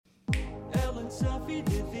Sophie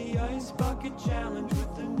did the ice bucket challenge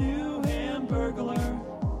with the new Hamburglar.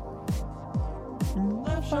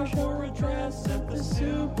 Left Shark wore a dress at the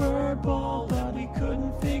Super Bowl, but we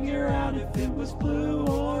couldn't figure out if it was blue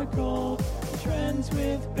or gold. Trends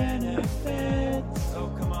with benefits. Oh,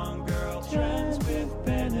 come on, girl. Trends with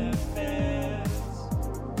benefits.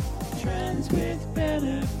 Trends with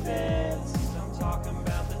benefits. I'm talking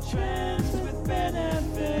about the trends with benefits.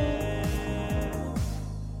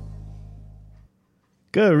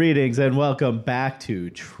 Good readings and welcome back to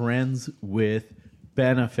Trends with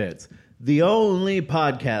Benefits, the only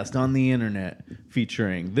podcast on the internet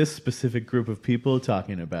featuring this specific group of people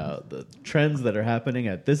talking about the trends that are happening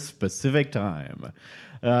at this specific time,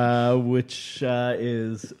 which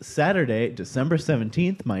is Saturday, December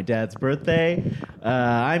 17th, my dad's birthday.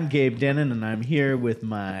 I'm Gabe Denon, and I'm here with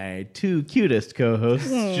my two cutest co-hosts,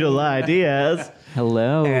 July Diaz.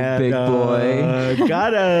 Hello, And, big boy.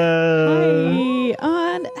 Gata.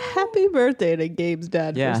 Hi, and happy birthday to Gabe's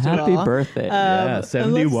dad. Yeah, first of happy all. birthday. Yeah, and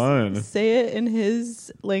 71. let's say it in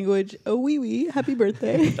his language. Oh, wee wee. Happy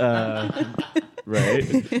birthday. Right.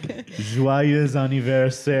 Joyeux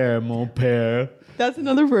anniversaire, mon père. That's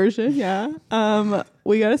another version. Yeah.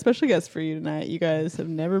 We got a special guest for you tonight. You guys have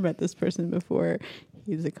never met this person before.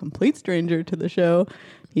 He's a complete stranger to the show.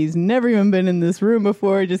 He's never even been in this room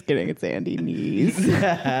before. Just kidding. It's Andy Nees.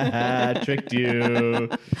 Tricked you.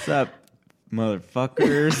 What's up,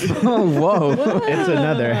 motherfuckers? Oh, whoa. It's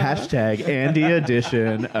another hashtag Andy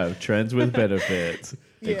edition of Trends with Benefits.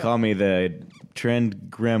 They call me the trend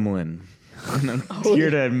gremlin. I'm here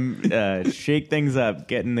to shake things up,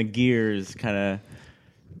 get in the gears, kind of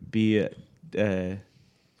be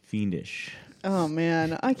fiendish. Oh,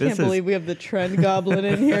 man. I This can't is- believe we have the trend goblin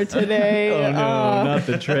in here today. Oh, no, not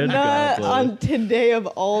the trend Not goblin. on today of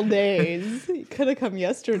all days. He could have come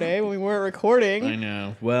yesterday when we weren't recording. I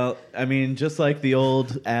know. Well, I mean, just like the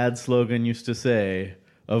old ad slogan used to say,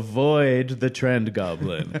 avoid the trend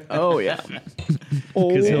goblin. Oh, yeah.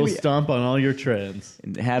 Because he'll stomp on all your trends.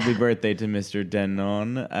 And happy birthday to Mr.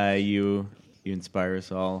 Denon. You inspire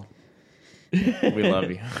us all. We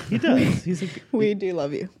love you. He does. We do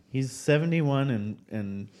love you. He's 71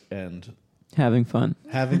 and Having fun.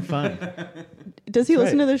 having fun. Does he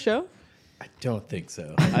listen right. to the show? I don't think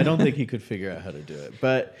so. I don't think he could figure out how to do it.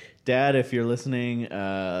 But, Dad, if you're listening,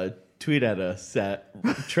 tweet at us at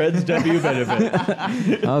Trends W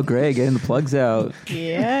Benefit. Oh, great. Getting the plugs out.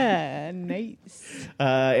 Yeah, nice.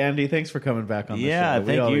 Andy, thanks for coming back on the show. Yeah, We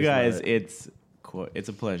thank you always guys. love it. It's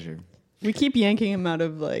a pleasure. We keep yanking him out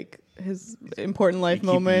of like his important life You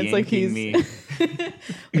keep moments. Like yanking he's me.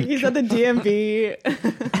 like he's at the DMV.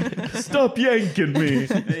 Stop yanking me.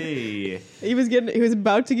 Hey. He was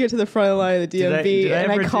about to get to the front line of the DMV, Did I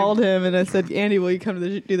and ever I called him and I said, "Andy, will you come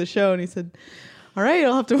to do the show?" And he said, "All right,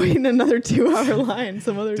 I'll have to wait in another 2-hour line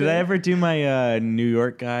some other Did day." I ever do my New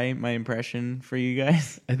York guy, my impression for you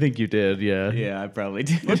guys? I think you did, yeah. Yeah, I probably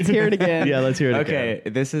did. Let's hear it again. Yeah, let's hear it Okay,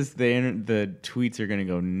 again. this is the tweets are gonna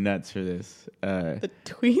go nuts for this. The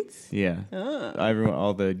tweets. Yeah, Oh. everyone,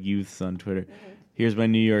 all the youths on Twitter. Here's my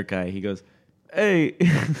New York guy. He goes, "Hey,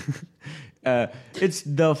 it's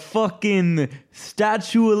the fucking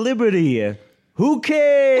Statue of Liberty. Who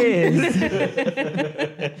cares?"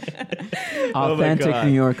 Authentic God.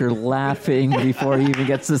 New Yorker laughing before he even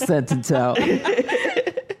gets the sentence out.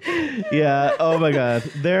 Yeah, oh my God.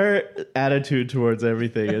 Their attitude towards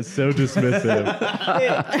everything is so dismissive.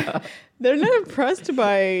 They're not impressed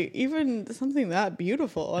by even something that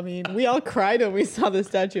beautiful. I mean, we all cried when we saw the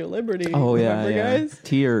Statue of Liberty. Oh, yeah. Remember, Yeah. guys?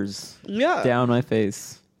 Tears Yeah. down my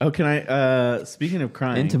face. Oh, can I, speaking of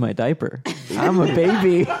crying. Into my diaper. I'm a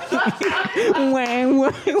baby. Wang,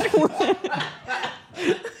 wang, wang.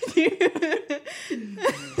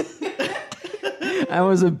 I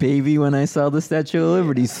was a baby when I saw the Statue of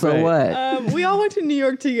Liberty. So Right. what? We all went to New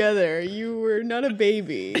York together. You were not a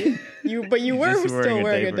baby. But you were Just still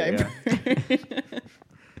wearing a diaper, diaper.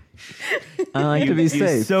 I like to be You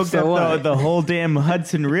safe. soaked So up what? the whole damn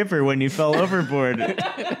Hudson River when you fell overboard.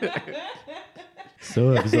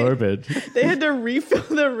 So absorbent. They had to refill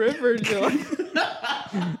the river, Joy.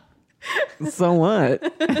 So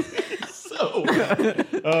what?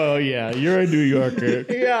 Oh, yeah, you're a New Yorker.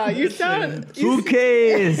 Yeah, you sound. Who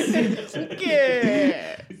cares?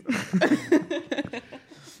 Yeah.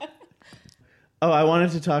 Oh, I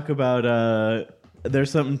wanted to talk about, there's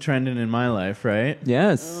something trending in my life, right?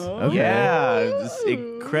 Yes. Okay. Yeah, it's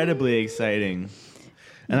incredibly exciting.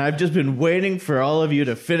 And I've just been waiting for all of you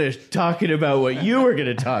to finish talking about what you were going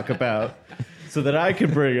to talk about so that I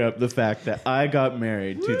could bring up the fact that I got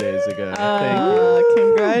married 2 days ago. Thank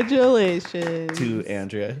you Congratulations. to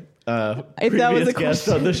Andrea. If that was previous a guest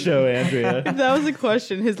question. on the show, Andrea. That was a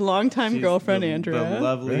question. His longtime She's girlfriend, the Andrea.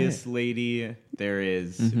 loveliest lady there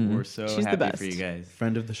is. We're so She's the happy best. for you guys.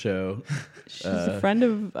 Friend of the show. She's a friend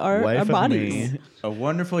of our Wife of bodies. me. A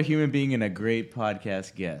wonderful human being and a great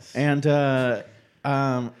podcast guest. And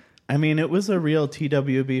I mean, it was a real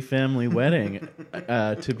TWB family wedding,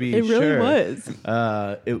 to be It really sure.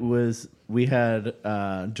 was. We had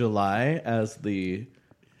July as the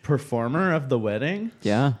performer of the wedding.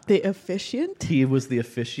 Yeah. The officiant? He was the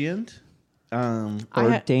officiant. I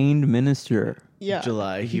had- Ordained minister. Yeah.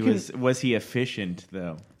 July. he can- was he efficient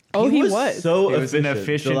though? Oh, he was. so He was an efficient.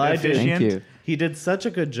 efficient July did- officiant. Thank you. He did such a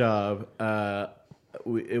good job.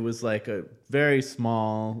 It was like a very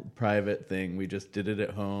small private thing. We just did it at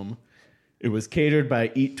home. It was catered by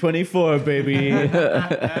Eat24, baby.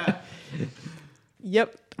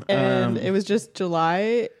 Yep. And it was just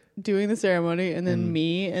July doing the ceremony, and then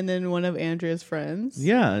me, and then one of Andrea's friends.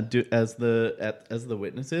 Yeah, as the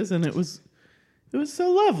witnesses, and it was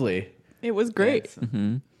so lovely. It was great. That's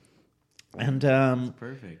And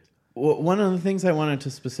perfect. one of the things I wanted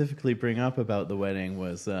to specifically bring up about the wedding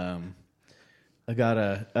was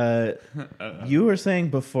Agata. You were saying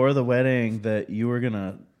before the wedding that you were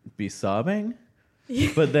gonna be sobbing,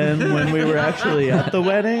 but then when we were actually at the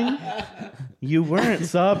wedding, you weren't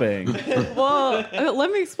sobbing. Well,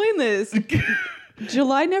 let me explain this.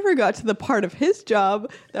 July never got to the part of his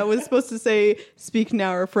job that was supposed to say, "Speak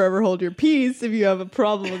now or forever hold your peace if you have a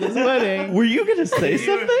problem with this wedding." Were you gonna say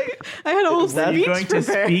something? I had a whole Are you speech going to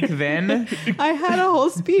prepared. speak then? I had a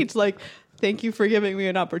whole speech like, "Thank you for giving me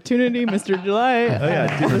an opportunity, Mr. July." Oh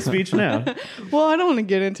yeah, do the speech now. Well, I don't want to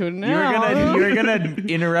get into it now. You were gonna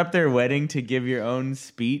interrupt their wedding to give your own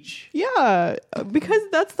speech. Yeah, because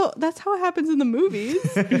that's how it happens in the movies.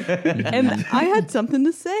 And I had something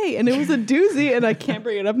to say, and it was a doozy, and I can't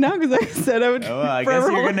bring it up now because I said I would. Oh, I guess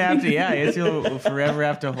forever you're gonna hold have to. Yeah, I guess you'll forever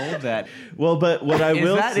have to hold that. Well, but what I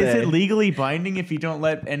will Is say, it legally binding if you don't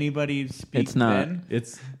let anybody speak? It's not. Then?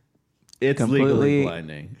 it's legally Completely-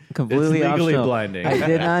 blinding. Completely it's legally optional. blinding. I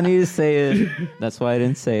did not need to say it. That's why I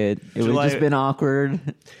didn't say it. It would July- have just been awkward.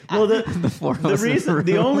 Well, the Four of us in the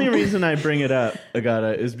room. only reason I bring it up,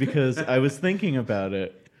 Agata, is because I was thinking about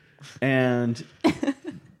it, and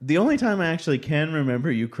the only time I actually can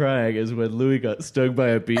remember you crying is when Louis got stung by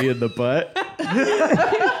a bee in the butt.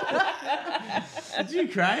 Did you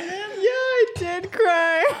cry then? Yeah, I did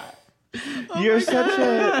cry. You're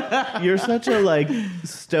such a like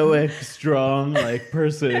stoic, strong like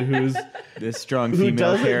person This strong who female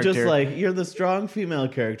doesn't character. just like you're the strong female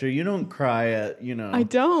character. You don't cry at I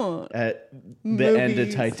don't. at the end of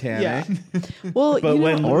Movies. Titanic. Yeah. Well, But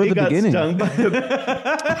when Or Louis the got beginning. stung by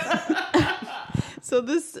a so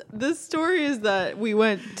this story is that we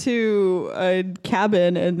went to a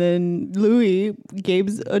cabin, and then Louis,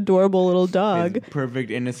 Gabe's adorable little dog. His perfect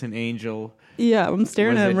innocent angel Yeah, I'm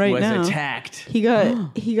staring at him right was now. attacked. He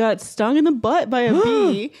got stung in the butt by a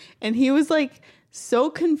bee, and he was like so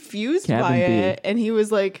confused Cabin by bee. it, and he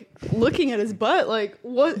was like looking at his butt like,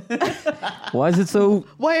 what? Why is it so?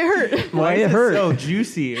 Why it hurt? Why is it hurt? so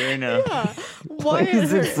juicy right now? Why Why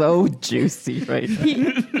is it it hurt? so juicy right now?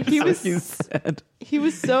 He You was said. he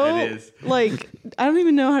was so It is. like, I don't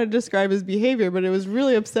even know how to describe his behavior, but it was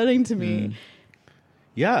really upsetting to me.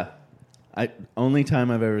 Yeah. Only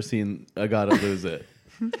time I've ever seen Agata lose it.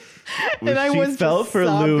 And I she was felt just for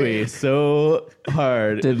sobbing. Louis so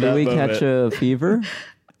hard. Did in that Louis moment. catch a fever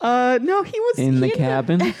No, he was in the he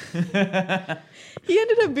ended- cabin? He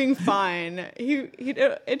ended up being fine. He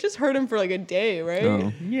it just hurt him for like a day, right?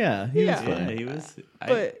 Oh. Yeah, he Yeah. was Yeah, fine. he was.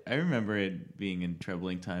 But- I remember it being a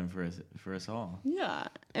troubling time for us all. Yeah,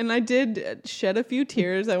 and I did shed a few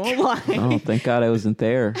tears. I won't lie. Oh, thank God I wasn't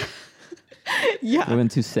there. I Yeah,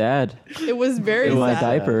 went too sad it was very in my sad.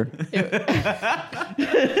 diaper.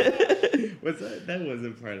 That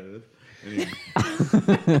wasn't part of it.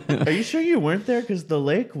 Anyway. Are you sure you weren't there? Because the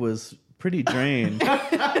lake was pretty drained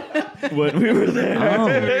when we were there. Oh,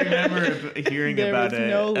 I remember hearing There about was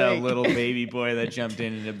no a lake. little baby boy that jumped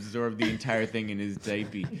in and absorbed the entire thing in his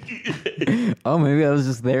diaper. oh, maybe I was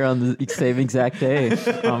just there on the same exact day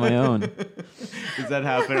on my own. Does that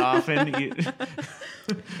happen often?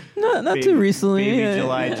 Not Baby- too recently. Baby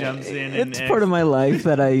July jumps in and It's part of my life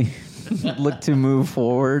that I look to move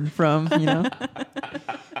forward from. You know.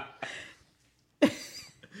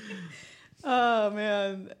 Oh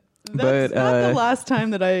man, But, that's not the last time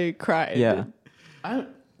that I cried. Yeah.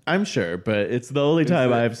 I'm sure, but it's the only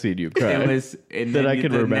time I've seen you cry. It was, and That then I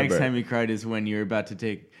can the remember. next time you cried is when you're about to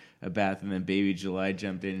take a bath, and then baby July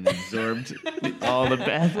jumped in and absorbed all the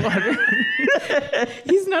bath water.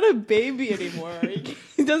 He's not a baby anymore.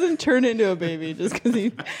 He doesn't turn into a baby just because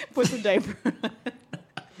he puts a diaper on.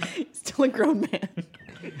 He's still a grown man.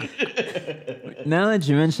 Now that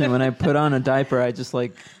you mention it, when I put on a diaper, I just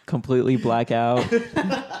like completely black out.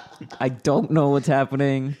 I don't know what's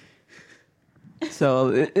happening. So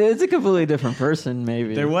it's a completely different person,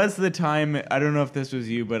 maybe. There was the time, I don't know if this was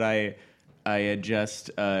you, but I had just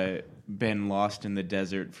been lost in the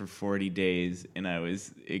desert for 40 days, and I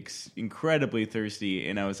was incredibly thirsty,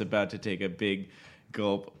 and I was about to take a big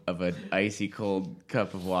gulp of an icy cold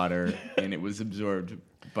cup of water, and it was absorbed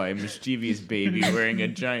by a mischievous baby wearing a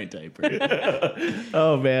giant diaper.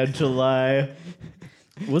 Oh man, July.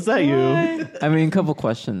 Was that you? I mean, a couple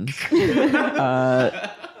questions.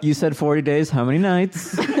 You said 40 days. How many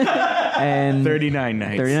nights? And 39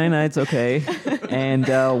 nights. 39 nights, okay. And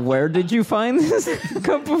where did you find this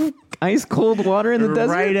cup of ice cold water in the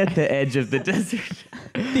desert? Right at the edge of the desert.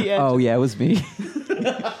 The edge. Oh, yeah, it was me.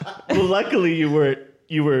 Well, luckily you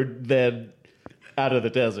were then out of the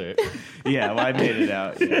desert. Yeah, well, I made it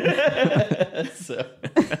out. Yeah. So.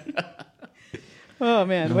 Oh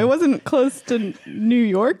man, it wasn't close to New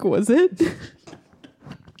York, was it?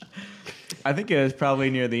 I think it was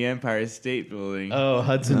probably near the Empire State Building. Oh,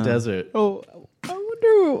 Hudson Desert. Oh, I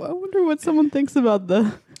wonder what someone thinks about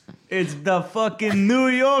the. It's the fucking New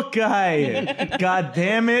York guy. God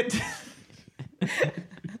damn it.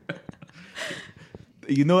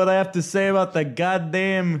 You know what I have to say about the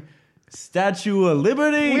goddamn Statue of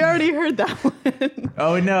Liberty? We already heard that one.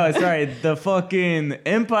 Oh, no, sorry. The fucking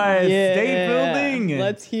Empire State Building.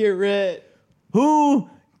 Let's hear it. Who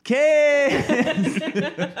cares?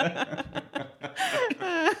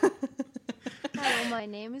 Hello, my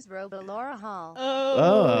name is Roba Laura Hall.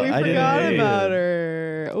 Oh, we I didn't forgot hear you. about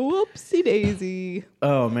her. Whoopsie daisy.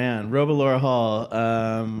 Oh man, Roba Laura Hall.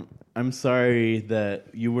 I'm sorry that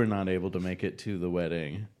you were not able to make it to the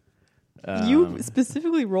wedding. You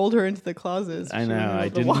specifically rolled her into the closet. so I she know. wouldn't I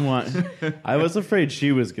be able to didn't watch. want. I was afraid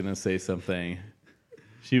she was going to say something.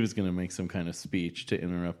 She was going to make some kind of speech to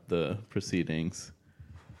interrupt the proceedings.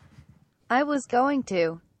 I was going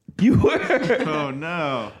to. You were. Oh,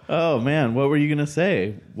 no. Oh man, what were you going to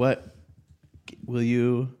say? What will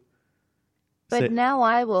you? But say? now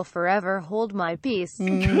I will forever hold my peace.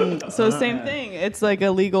 So same thing. It's like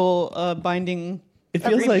a legal binding. It Of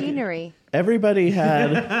feels like machinery. everybody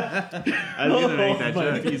had. I was going to make that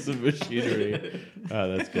my joke. piece of machinery.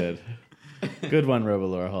 Oh, that's good. Good one, Roba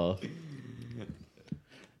Laura Hall.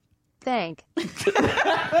 Thank.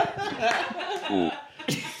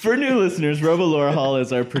 For new listeners, Roba Laura Hall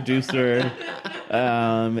is our producer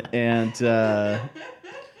and,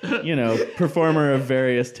 performer of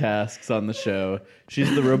various tasks on the show. She's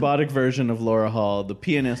the robotic version of Laura Hall, the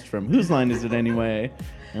pianist from Whose Line Is It Anyway?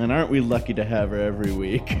 And aren't we lucky to have her every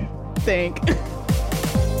week? Thank.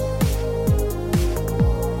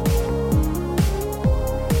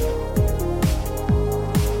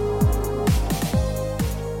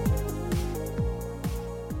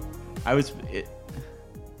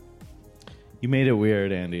 You made it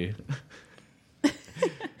weird, Andy.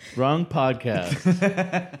 Wrong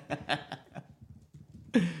podcast.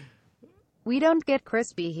 We don't get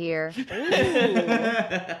crispy here.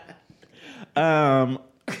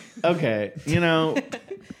 Okay,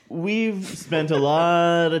 we've spent a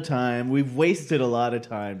lot of time, we've wasted a lot of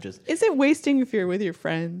time just... Is it wasting if you're with your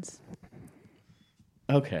friends?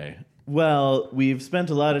 Okay, well, we've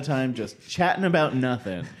spent a lot of time just chatting about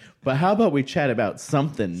nothing, but how about we chat about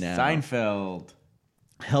something now? Seinfeld.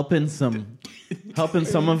 Helping some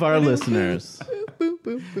of our listeners. Boom,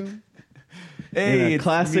 boom, boom. Hey, In a it's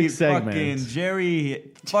classic me, segment. fucking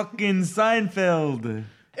Jerry fucking Seinfeld.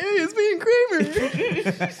 Hey, it's me and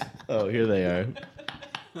Kramer. Oh, here they are.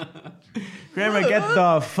 Kramer, get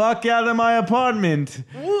the fuck out of my apartment.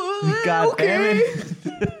 God damn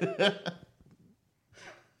it.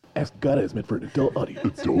 Ask Gotta is meant for an adult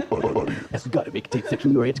audience. Ask Gotta make it take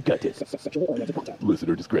sexually oriented content.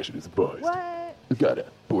 Listener discretion is advised. What? Gotta,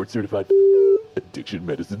 board certified addiction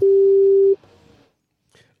medicine.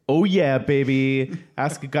 Oh yeah, baby.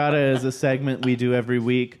 Ask Agata is a segment we do every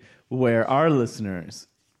week where our listeners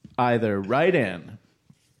either write in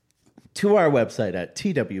to our website at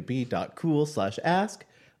twb.cool/ask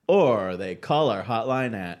or they call our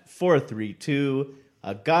hotline at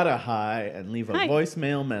 432-AGATA-HIGH and leave a Hi.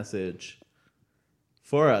 voicemail message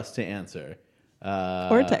for us to answer.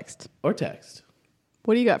 Or text. Or text.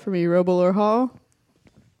 What do you got for me, Robo or Hall?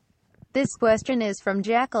 This question is from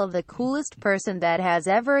Jackal, the coolest person that has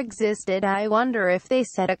ever existed. I wonder if they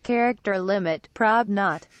set a character limit. Prob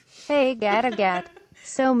not. Hey, gat.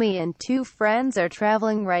 So me and two friends are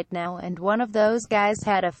traveling right now, and one of those guys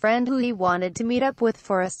had a friend who he wanted to meet up with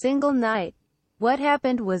for a single night. What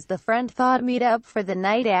happened was the friend thought meet up for the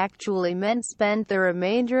night actually meant spend the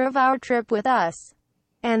remainder of our trip with us.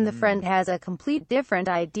 And the friend has a complete different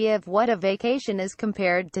idea of what a vacation is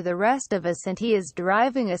compared to the rest of us, and he is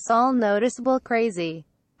driving us all noticeable crazy.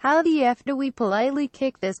 How the F do we politely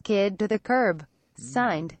kick this kid to the curb?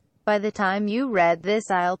 Signed. By the time you read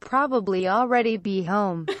this, I'll probably already be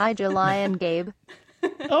home. Hi, July and Gabe.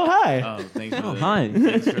 Oh, hi. Oh, thanks for, hi.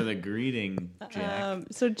 Thanks for the greeting, Jack.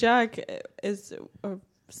 So Jack is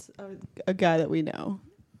a guy that we know.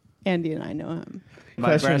 Andy and I know him. My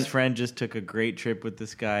Question- best friend just took a great trip with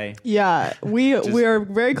this guy. Yeah, we are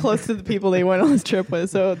very close to the people they went on this trip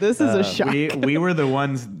with, so this is a shock. We were the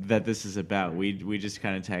ones that this is about. We just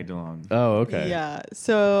kind of tagged along. Oh, okay. Yeah,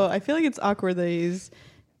 so I feel like it's awkward that he's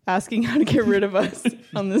asking how to get rid of us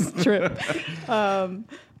on this trip.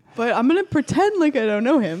 But I'm going to pretend like I don't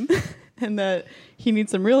know him and that he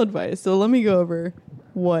needs some real advice. So let me go over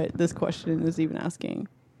what this question is even asking.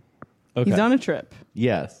 Okay. He's on a trip.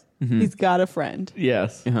 Yes. He's got a friend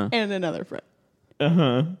Yes. Uh-huh. and another friend.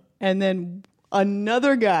 Uh-huh. And then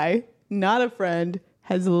another guy, not a friend,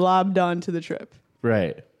 has lobbed onto the trip.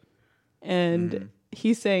 Right. And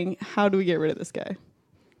he's saying, how do we get rid of this guy?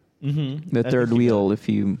 The third wheel, if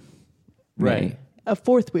you may. Right. A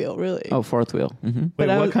fourth wheel, really. Oh, fourth wheel. Mm-hmm. Wait,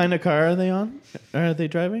 But I what was- kind of car are they on? Are they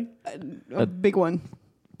driving? A big one,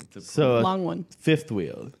 So a long one. fifth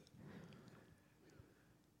wheel.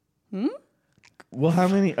 Well, how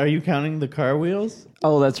many are you counting the car wheels?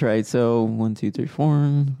 Oh, that's right. So 1, 2, 3, 4.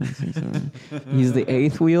 1, 2, 3, 7. He's the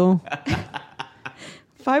eighth wheel.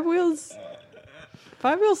 Five wheels.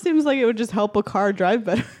 Five wheels seems like it would just help a car drive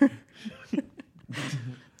better.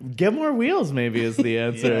 Get more wheels, maybe, is the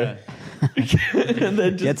answer. And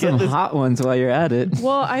then just Get some this- hot ones while you're at it.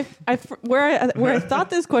 Well, where I thought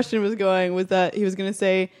this question was going was that he was going to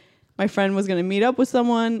say my friend was going to meet up with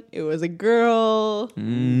someone. It was a girl.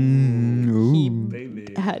 He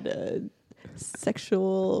Baby. had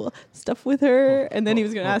sexual stuff with her, and then he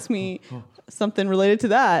was going to ask me something related to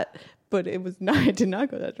that. But it was not. It did not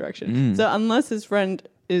go that direction. So unless his friend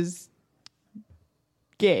is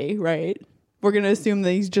gay, right? We're going to assume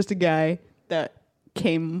that he's just a guy that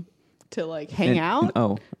came to like hang out.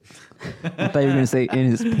 Oh. I thought you were going to say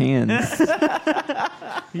in his pants.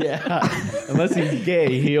 Yeah. Unless he's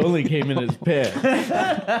gay, he only came in his pants.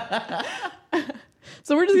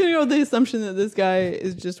 So we're just gonna go with the assumption that this guy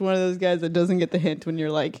is just one of those guys that doesn't get the hint when you're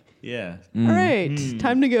like, Yeah. all right,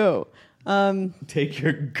 time to go. Take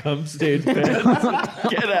your gum stained pants.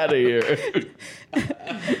 Get out of here.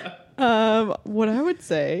 What I would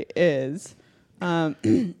say is,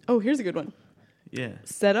 oh, here's a good one. Yeah.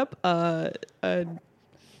 Set up a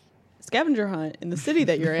scavenger hunt in the city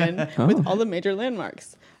that you're in with all the major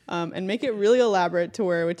landmarks, and make it really elaborate to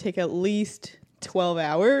where it would take at least 12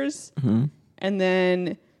 hours. And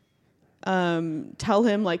then tell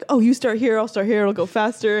him like, oh, you start here, I'll start here, it'll go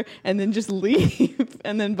faster, and then just leave.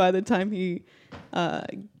 And then by the time he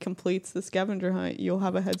completes the scavenger hunt, you'll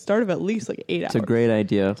have a head start of at least like 8 hours. It's a great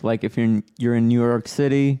idea. Like if you're in New York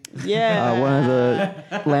City, Yeah. one of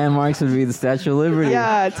the landmarks would be the Statue of Liberty.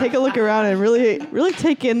 Yeah, take a look around and really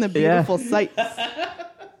take in the beautiful sights.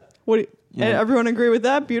 What? Everyone agree with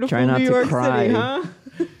that? Beautiful Try not New to York cry. City, huh?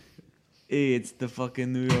 Hey, it's the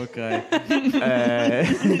fucking New York guy.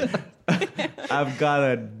 I've got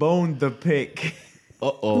a bone to pick.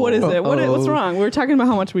 Uh-oh. What is it? What's Uh-oh. wrong? We're talking about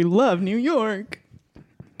how much we love New York.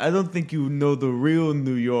 I don't think you know the real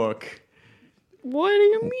New York. What do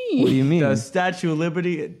you mean? What do you mean? The Statue of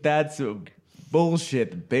Liberty, that's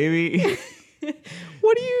bullshit, baby.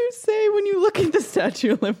 What do you say when you look at the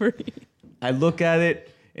Statue of Liberty? I look at it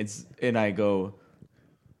and I go,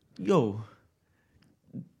 yo,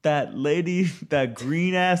 that lady, that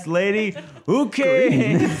green ass lady, who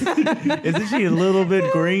cares? Isn't she a little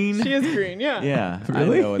bit green? She is green, yeah. Yeah,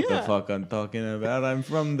 Really? I know what Yeah. the fuck I'm talking about. I'm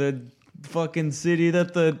from the fucking city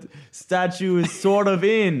that the statue is sort of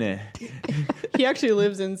in. He actually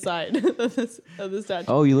lives inside of the statue.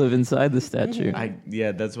 Oh, you live inside the statue.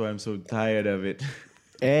 Yeah, that's why I'm so tired of it.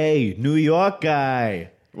 Hey, New York guy.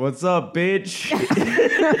 What's up, bitch?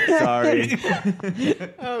 Sorry.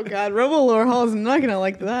 Oh God, Robo Lore Hall is not gonna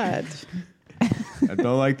like that. I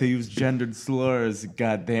don't like to use gendered slurs,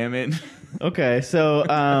 god damn it. Okay, so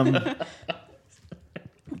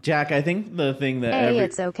Jack, I think the thing that Hey,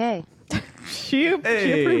 it's okay. She approved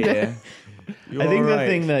it. Hey. I think the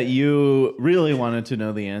thing that you really wanted to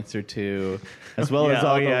know the answer to, as well as Yeah,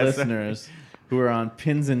 all oh, the yes. listeners who are on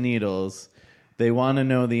pins and needles, they want to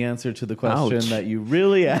know the answer to the question Ouch. that you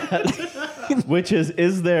really asked. which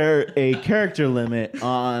is there a character limit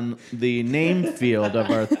on the name field of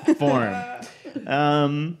our form?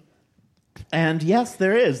 And yes,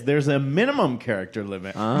 there is. There's a minimum character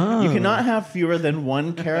limit. Oh. You cannot have fewer than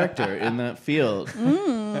one character in that field.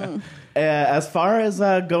 As far as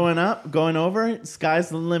going over, sky's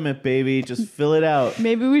the limit, baby. Just fill it out.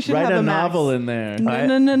 Maybe we should write have a a max. novel in there.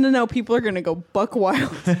 No. People are gonna go buck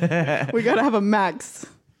wild. We gotta have a max.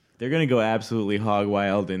 They're gonna go absolutely hog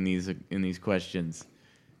wild in these questions.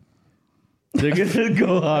 They're gonna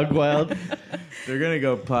go hog wild. They're gonna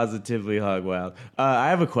go positively hog wild. I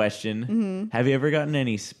have a question. Mm-hmm. Have you ever gotten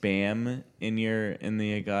any spam in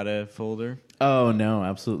the Agata folder? Oh no,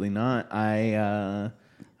 absolutely not.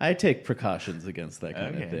 I take precautions against that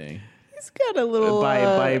kind of Okay. thing. He's got a little.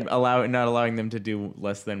 By not allowing them to do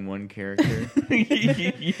less than one character.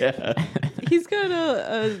 Yeah. He's got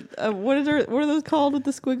a what are those called with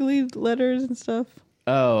the squiggly letters and stuff?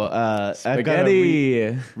 Oh, I've got a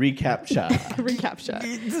Spaghetti. recaptcha. Recaptcha.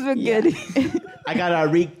 Spaghetti. I got a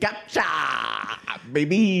recaptcha,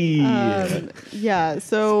 baby. Yeah.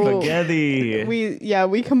 So Spaghetti.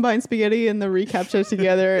 we combine spaghetti and the recaptcha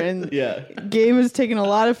together, and Yeah. Gabe has taken a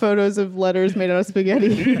lot of photos of letters made out of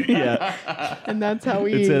spaghetti, Yeah. and that's how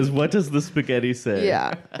we. It says, "What does the spaghetti say?"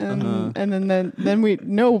 Yeah, and then we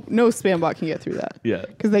no spam bot can get through that. Yeah.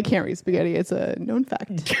 Because they can't read spaghetti. It's a known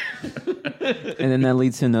fact. And then that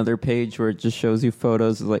leads to another page where it just shows you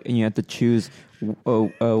photos, like, and you have to choose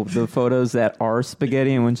the photos that are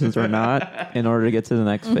spaghetti and which ones are not in order to get to the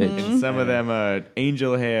next page. Mm-hmm. Some of them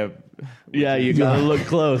angel hair. Yeah, you gotta look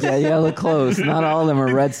close. Yeah, you gotta look close. Not all of them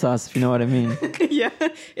are red sauce, if you know what I mean. Yeah,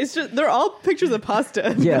 it's just they're all pictures of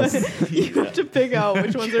pasta. Yes. You have to pick out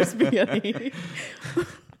which ones are spaghetti.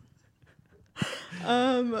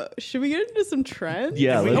 Should we get into some trends?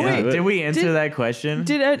 Yeah, let's do it. Did we answer Did- that question?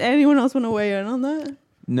 Did anyone else want to weigh in on that?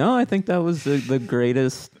 No, I think that was the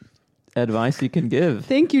greatest advice you can give.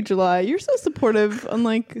 Thank you, July. You're so supportive,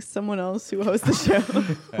 unlike someone else who hosts the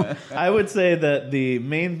show. I would say that the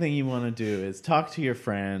main thing you want to do is talk to your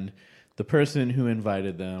friend, the person who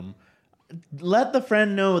invited them. Let the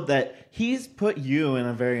friend know that he's put you in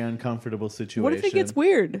a very uncomfortable situation. What if it gets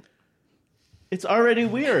weird? It's already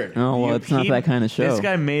weird. Oh, well, it's not that kind of show. This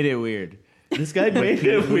guy made it weird. This guy made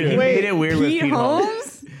it He weird. made it weird with Pete Pete Holmes.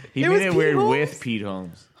 Holmes? He It made was it Pete weird Holmes? with Pete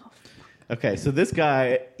Holmes. Okay, so this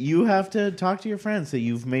guy, you have to talk to your friend. Say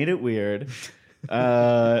you've made it weird. You've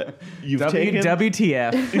taken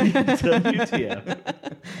WTF. WTF.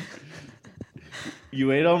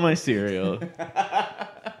 You ate all my cereal.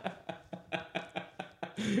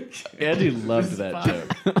 Andy loved that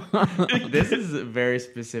joke. This is very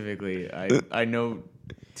specifically. I know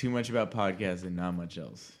too much about podcasts and not much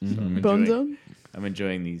else. So Bone Zone? I'm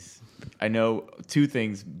enjoying these. I know two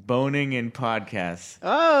things: boning and podcasts.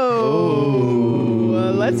 Oh,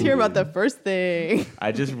 well, let's hear about the first thing.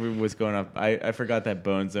 I just was going off. I forgot that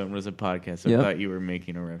Bone Zone was a podcast. So Yep. I thought you were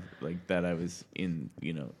making a like that. I was in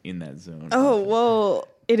that zone. Oh, well,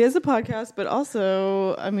 it is a podcast, but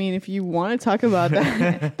also, I mean, if you want to talk about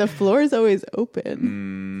that, the floor is always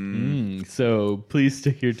open. So please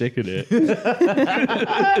stick your dick in it.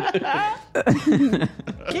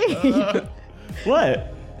 Gabe,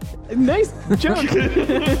 What? nice joke.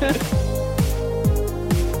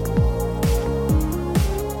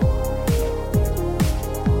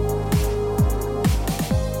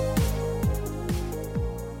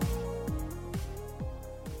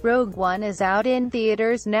 Rogue One is out in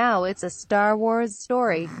theaters now. It's a Star Wars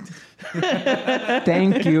story.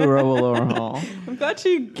 Thank you, Robo Hall. I'm glad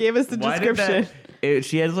she gave us the Why did description. that?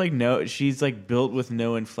 She has like no. She's like built with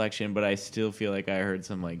no inflection, but I still feel like I heard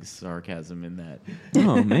some like sarcasm in that.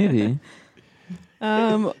 Oh, maybe.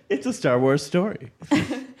 It's a Star Wars story.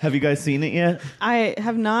 Have you guys seen it yet? I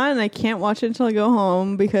have not, and I can't watch it until I go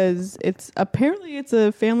home because it's a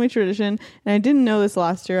family tradition, and I didn't know this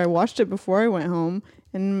last year. I watched it before I went home,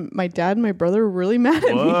 and my dad and my brother were really mad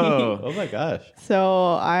at me. Whoa. Oh my gosh.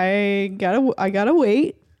 So I gotta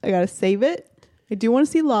wait. I gotta save it. I do want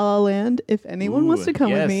to see La La Land. If anyone Ooh, wants to come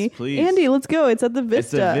yes, with me, please. Andy, let's go. It's at the It's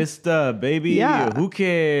Vista. a Vista, baby. Yeah. Who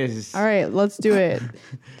cares? All right, let's do it.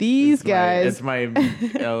 These guys. It's my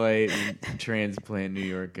LA transplant New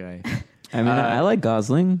York guy. I mean, I like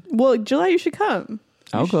Gosling. Well, July, you should come.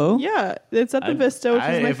 I'll go. Yeah, it's at the Vista, which is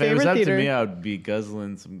my if it was favorite up theater. to me, I would be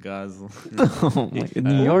guzzling some Gosling. Oh my God.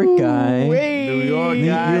 New York guy. Wait. New York You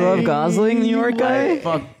guy. love Gosling, New York guy?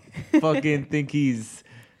 Fucking think he's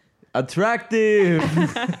attractive.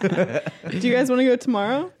 Do you guys want to go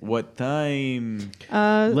tomorrow? What time?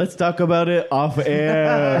 Let's talk about it off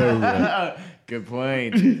air. Good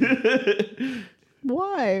point.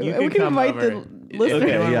 Why? You We can can come invite over. listeners. If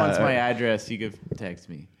anyone yeah, wants all my right. address, you can text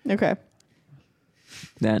me. Okay.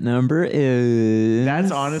 That number is.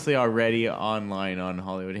 That's honestly already online on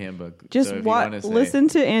Hollywood Handbook. Just so if you wanna say- listen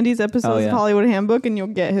to Andy's episodes Oh, yeah. of Hollywood Handbook and you'll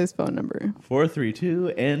get his phone number. 432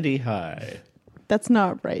 Andy High. That's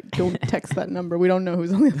not right. Don't text that number. We don't know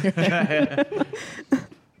who's on the other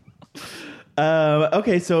end.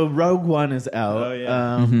 Okay, so Rogue One is out. Oh,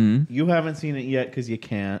 yeah. You haven't seen it yet because you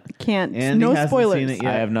can't. Can't. Andy No hasn't spoilers. seen it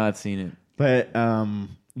yet. I have not seen it. But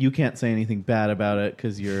you can't say anything bad about it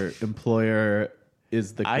because your employer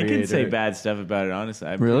is the I creator. can say bad stuff about it, honestly.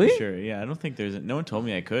 I'm Really? pretty sure. Yeah, I don't think no one told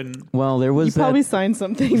me I couldn't. Well, there You was that. probably signed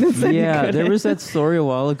something that said you Yeah, there couldn't. was that story a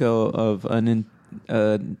while ago of a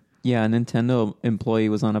Nintendo employee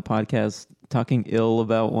was on a podcast talking ill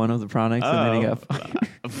about one of the products, and then he got fired.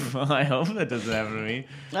 Well, I hope that doesn't happen to me.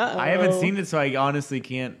 Uh-oh. I haven't seen it, so I honestly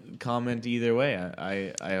can't comment either way.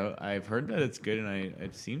 I've heard that it's good, and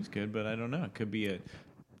it seems good, but I don't know. It could be a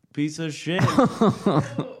piece of shit.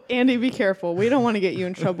 Andy, be careful. We don't want to get you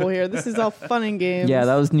in trouble here. This is all fun and games. Yeah,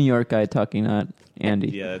 that was New York guy talking, not Andy.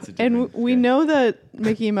 Yeah, that's a And different we guy. know that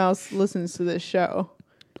Mickey Mouse listens to this show.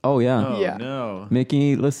 Oh yeah, Oh Yeah. no!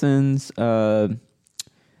 Mickey listens.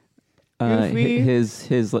 Goofy.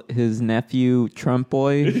 His nephew Trump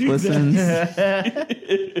Boy listens.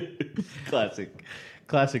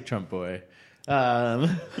 Classic Trump boy. We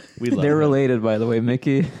love They're him. related, by the way.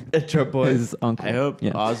 Mickey, Trump boy. his uncle. I hope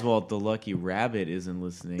Yeah. Oswald the Lucky Rabbit isn't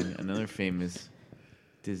listening. Another famous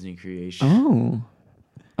Disney creation. Oh,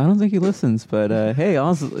 I don't think he listens, but hey,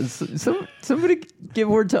 Oswald, somebody give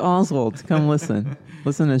word to Oswald to come listen.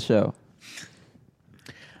 Listen to the show.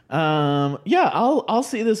 Yeah, I'll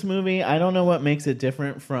see this movie. I don't know what makes it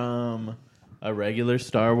different from a regular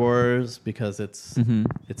Star Wars because it's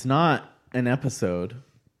not an episode,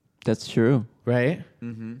 That's true. right?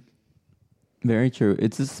 Very true.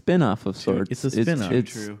 It's a spin-off of sorts. It's a spin-off.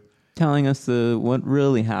 It's True. telling us what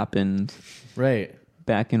really happened Right.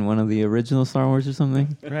 back in one of the original Star Wars or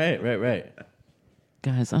something. Right.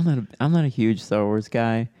 Guys, I'm not a huge Star Wars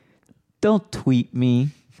guy. Don't tweet me.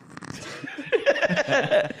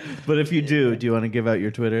 But if you do you want to give out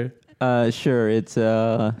your Twitter? Sure, it's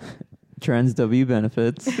Trends W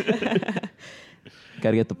Benefits.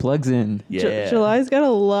 Got to get the plugs in. July's got a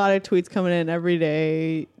lot of tweets coming in every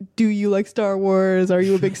day. Do you like Star Wars? Are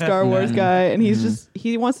you a big Star Wars guy? And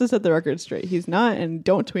he wants to set the record straight. He's not, and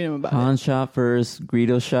don't tweet him about Han it. shot first,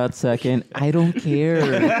 Greedo shot second. I don't care.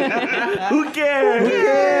 Who cares? Who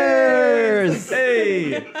cares?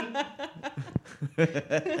 Hey.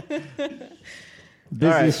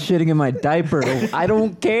 Business shitting in my diaper. I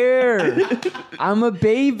don't care. I'm a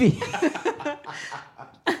baby.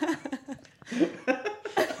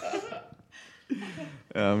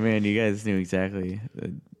 Oh man, you guys knew exactly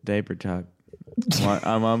the diaper talk.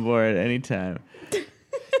 I'm on board anytime.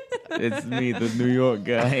 It's me, the New York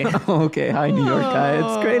guy. Okay, hi New York guy.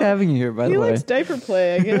 It's great having you here, by He the way. likes diaper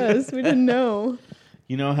play, I guess. We didn't know.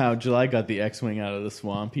 You know how July got the X-Wing out of the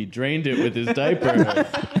swamp? He drained it with his diaper.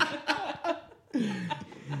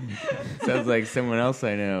 Sounds like someone else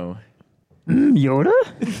I know. Yoda?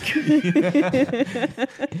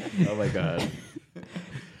 Oh my god.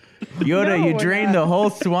 Yoda, No, you we're drained not. the whole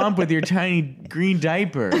swamp with your tiny green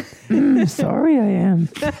diaper. Sorry, I am.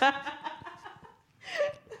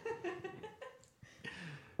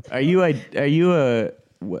 Are you a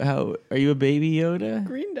baby Yoda?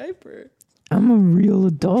 Green diaper. I'm a real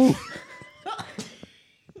adult.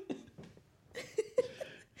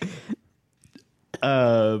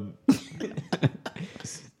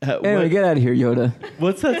 Anyway, get out of here, Yoda.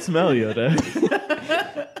 What's that smell, Yoda?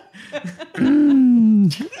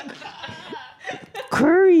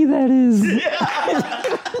 Curry, that is.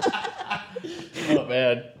 Oh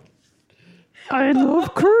man. I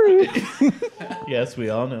love curry. Yes, we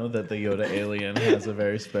all know that the Yoda alien has a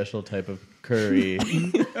very special type of curry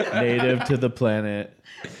native to the planet.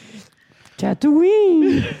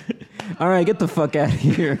 Tatooine. All right, get the fuck out of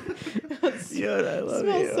here. Yoda, I love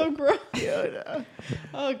Smells so gross.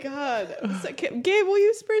 Oh God. So, Gabe, will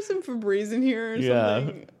you spray some Febreze in here or Yeah.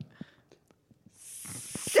 something?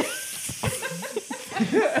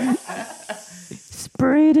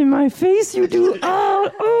 Spray it in my face, you do.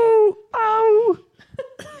 Ow, oh, ow.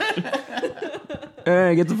 All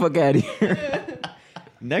right, get the fuck out of here.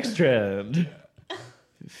 Next trend.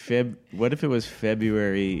 What if it was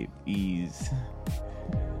February ease?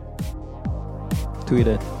 Tweet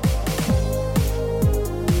it.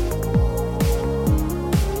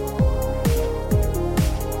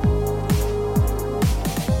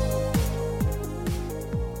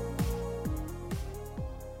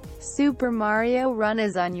 Super Mario Run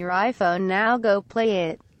is on your iPhone now. Go play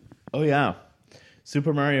it. Oh yeah.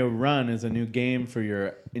 Super Mario Run is a new game for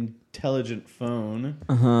your intelligent phone.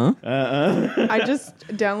 I just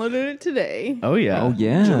downloaded it today. Oh yeah. Oh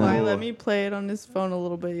yeah. July let me play it on his phone a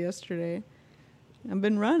little bit yesterday. I've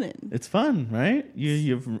been running. It's fun, right?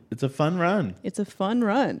 It's a fun run. It's a fun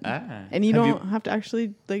run. And you Have don't have to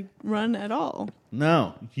actually like run at all.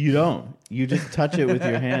 No, you don't. You just touch it with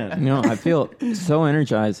your hand. I feel so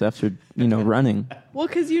energized after running. Well,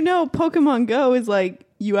 because Pokemon Go is like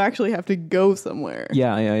you actually have to go somewhere.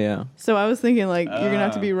 Yeah. So I was thinking like you're gonna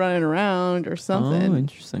have to be running around or something. Oh,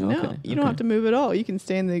 interesting. No, Okay. you don't have to move at all. You can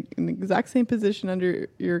stay in the exact same position under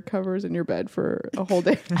your covers in your bed for a whole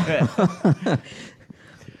day.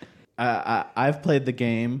 I've played the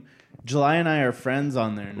game. July and I are friends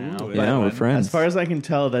on there now. Ooh, Yeah, we're friends. As far as I can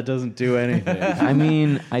tell, that doesn't do anything. I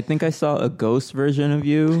mean, I think I saw a ghost version of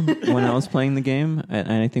you when I was playing the game,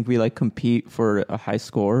 and I think we like compete for a high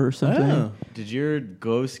score or something. Oh. Did your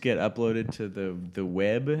ghost get uploaded to the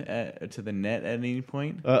web to the net at any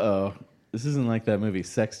point? Uh-oh. This isn't like that movie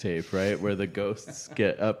Sex Tape, right? Where the ghosts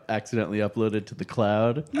get accidentally uploaded to the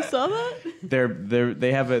cloud. You saw that?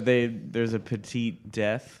 There's a petite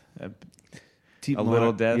death. A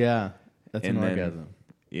little death? Yeah. That's an And then- orgasm.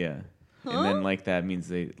 Yeah. And then like that means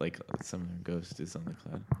they like some of their ghost is on the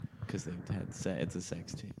cloud because they've had it's a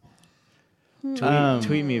sex tape.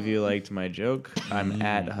 Tweet me if you liked my joke. I'm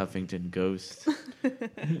at Huffington Ghost.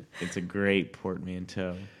 It's a great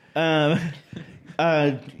portmanteau. You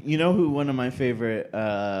know who one of my favorite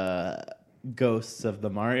ghosts of the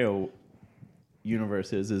Mario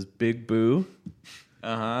universe is Big Boo.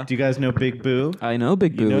 Uh-huh. Do you guys know Big Boo? I know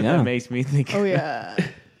Big Boo. You know what yeah. that makes me think? Oh yeah.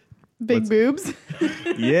 Big boobs.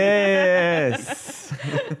 Yes.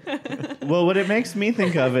 Well, what it makes me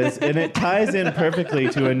think of is, and it ties in perfectly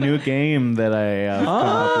to a new game that I come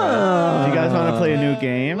up with. Do you guys want to play a new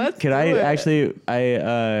game? Can I actually?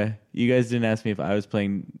 You guys didn't ask me if I was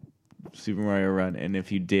playing Super Mario Run, and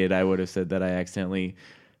if you did, I would have said that I accidentally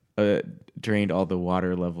drained all the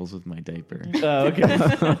water levels with my diaper. Oh,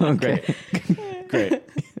 okay. Great.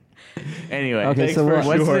 Anyway, Okay, Thanks so for what's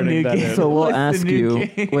the shoehorning new that game? in. So we'll What's the ask new you.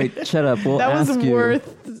 game? Wait, shut up. We'll That was ask you.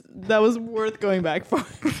 worth going back for.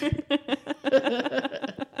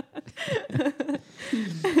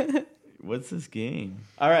 What's this game?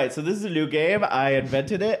 All right, so this is a new game. I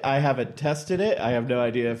invented it. I haven't tested it. I have no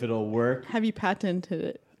idea if it'll work. Have you patented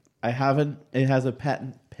it? I haven't. It has a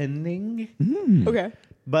patent pending. Okay.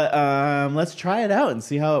 But let's try it out and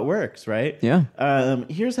see how it works, right? Yeah.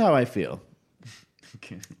 Here's how I feel.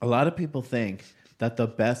 Okay. A lot of people think that the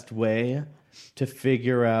best way to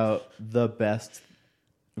figure out the best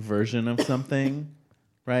version of something,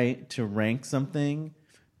 right, to rank something,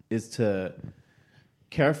 is to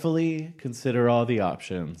carefully consider all the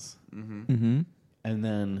options and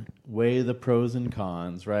then weigh the pros and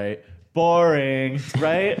cons, right? Boring,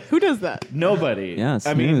 right? Who does that? Nobody. Yeah,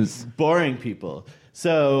 I mean, snooze. boring people.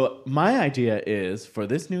 So my idea is for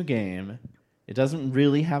this new game, it doesn't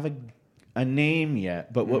really have a name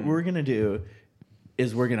yet, but what we're going to do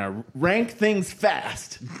is we're going to rank things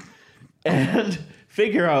fast and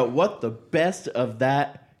figure out what the best of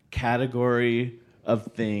that category of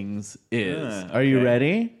things is. Are you okay.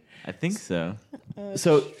 ready? I think so.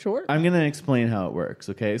 So Sure. I'm going to explain how it works,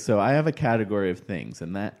 okay? So I have a category of things,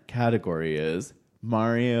 and that category is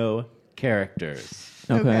Mario characters.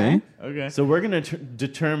 Okay. Okay. So we're going to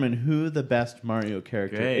determine who the best Mario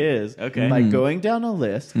character Great. is Okay. by going down a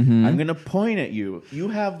list. I'm going to point at you. You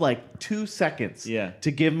have like 2 seconds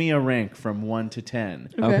to give me a rank from 1 to 10.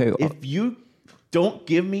 Okay. If you don't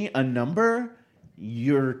give me a number,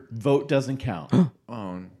 your vote doesn't count.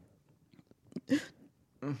 Oh,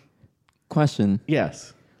 Question.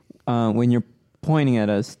 Yes. When you're pointing at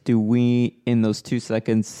us, do we, in those 2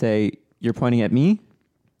 seconds, say, you're pointing at me?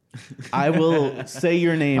 I will say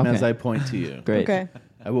your name as Okay. I point to you. Great. Okay.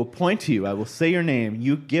 I will point to you. I will say your name.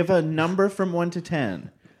 You give a number from 1 to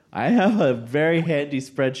 10. I have a very handy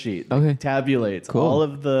spreadsheet that Okay. tabulates Cool. all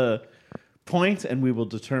of the points, and we will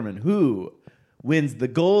determine who wins the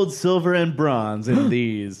gold, silver, and bronze in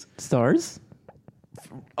these. Stars?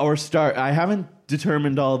 Or start. I haven't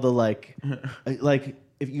determined all the like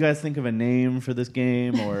if you guys think of a name for this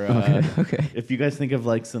game, or Okay. if you guys think of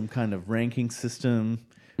like some kind of ranking system,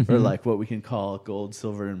 or like what we can call gold,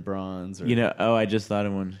 silver, and bronze. Or I just thought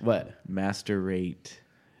of one. what? Master rate.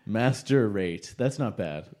 Master rate. That's not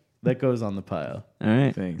bad. That goes on the pile. All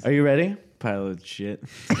right. Thanks. Are you ready? Pile of shit.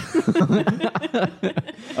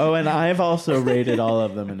 Oh, and I've also rated all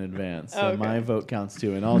of them in advance, so Okay. my vote counts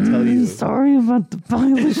too. And I'll tell you. Sorry about the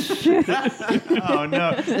pile of shit. Oh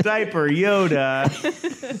no, diaper Yoda.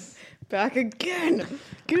 Back again.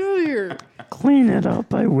 Get out of here. Clean it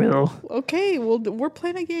up, I will. Okay, well, we're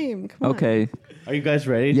playing a game. Come on. Okay. Are you guys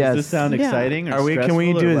ready? Yes. Does this sound Yeah. exciting or Are we? Can we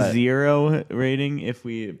stressful do or a what? 0 rating if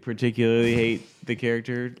we particularly hate the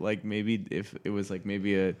character? Like maybe if it was like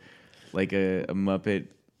maybe a Muppet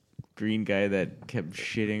green guy that kept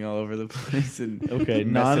shitting all over the place and Okay,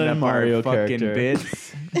 not messing a up Mario our fucking character.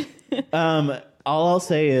 bits. All I'll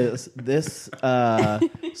say is this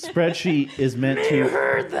spreadsheet is meant to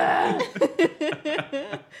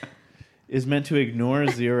is meant to ignore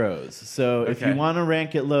zeros. So if you Okay. want to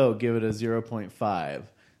rank it low, give it a 0.5.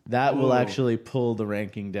 That will Ooh. actually pull the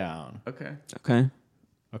ranking down. Okay. Okay.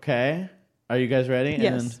 Okay? Are you guys ready?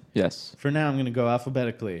 Yes. And Yes. for now, I'm going to go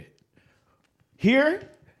alphabetically. Here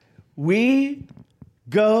we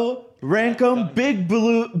go. Rank 'em. Big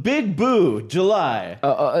Boo, July.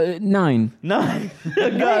 9. 9.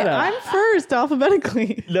 Wait, I'm first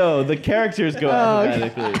alphabetically. No, the characters go Oh, okay.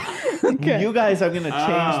 alphabetically. Okay. You guys, I'm going to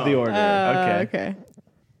change the order. Okay. Okay.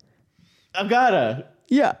 Agata.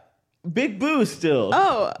 Yeah. Big Boo still.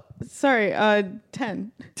 Oh, sorry. 10.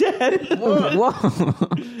 10. Whoa.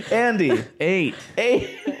 Andy. 8. 8.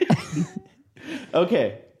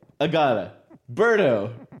 Okay. Agata. Berto.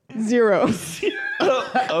 0.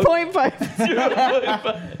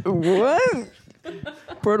 0.5. What?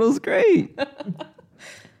 Birtle's great.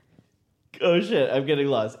 Oh, shit. I'm getting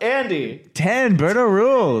lost. Andy. 10. Birdo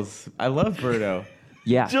rules. I love Birdo.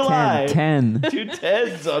 Yeah. July. 10. 2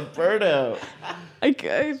 10s on Berto. I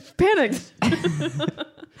panicked.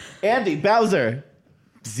 Andy. Bowser.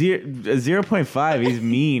 0.5. He's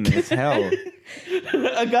mean as hell.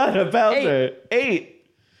 Agata. Bowser. 8.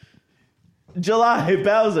 July.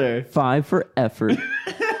 Bowser. 5 for effort.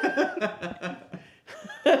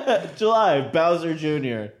 July. Bowser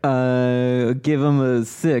Jr. Give him a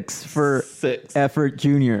 6 for 6. effort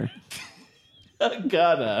junior.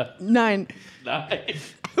 Agata. 9. 9.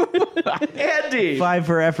 Andy. 5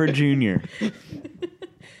 for effort junior.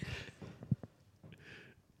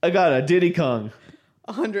 Agata. Diddy Kong.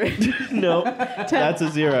 100. No. That's a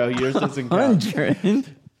 0. Yours doesn't count.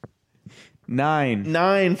 100. 9.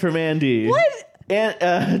 9 from Andy. What?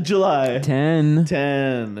 And July. 10.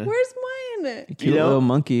 10. Where's mine? Cute You know- little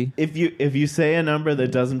monkey. If you say a number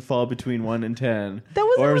that doesn't fall between 1 and 10,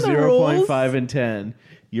 That wasn't or one of the 0.5 and 10,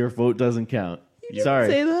 your vote doesn't count. You Sorry.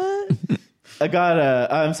 didn't say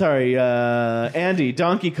that. I'm sorry. Andy,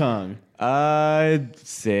 Donkey Kong.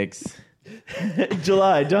 6.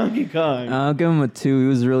 July, Donkey Kong. I'll give him a 2. He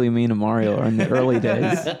was really mean to Mario in the early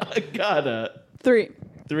days. Agata. 3.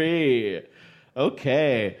 3.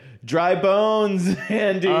 Okay. Dry Bones,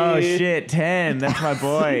 Andy. Oh shit, 10. That's my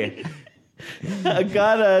boy.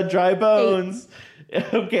 Agata, Dry Bones.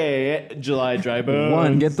 Okay. July, Dry Bones.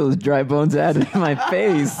 1. Get those dry bones out of my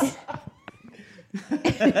face.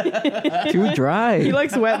 Too dry. He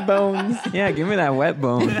likes wet bones. Yeah, give me that wet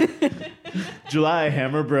bone. July,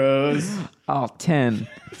 Hammer Bros. Oh, 10.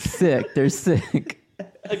 Sick. They're sick.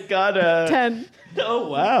 Agata. 10. Oh,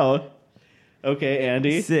 wow. Okay,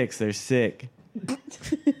 Andy. 6. They're sick.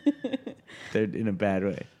 They're in a bad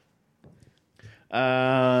way.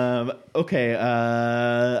 Okay,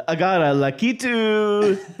 Agata,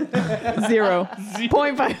 Lakitu. 0.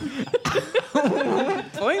 0.5.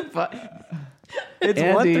 0.5. It's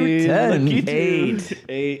Andy, 1 through 10. Lakitu.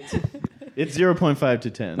 8. It's 0.5 to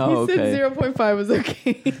 10. Oh, He okay. said 0.5 was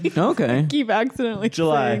okay. Okay. Keep accidentally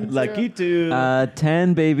July, saying 0. Lakitu.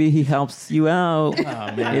 10, baby. He helps you out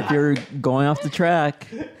man. if you're going off the track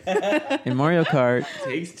in Mario Kart.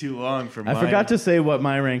 Takes too long for I forgot to say what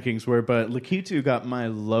my rankings were, but Lakitu got my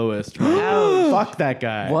lowest. Fuck that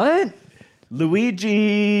guy. What?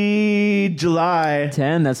 Luigi, July.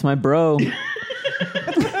 10. That's my bro.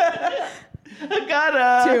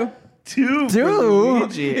 Agata. 2 for Dude,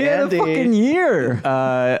 Luigi. he had a Andy. fucking year. a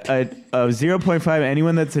 0.5.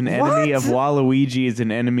 Anyone that's an enemy What? of Waluigi is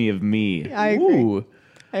an enemy of me. I agree. Ooh.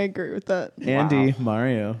 I agree with that. Andy,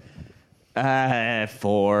 Mario.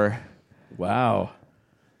 4. Wow.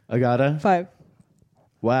 Agata. 5.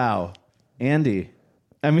 Wow. Andy.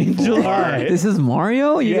 I mean, July. This is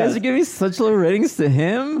Mario? You Yes. guys are giving such low ratings to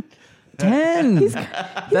him? 10.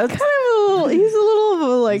 That's He's a little of a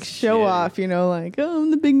like show off, you know, like, oh,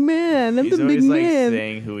 I'm the big man. I'm He's the big always like man.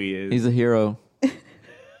 saying who he is. he's a hero.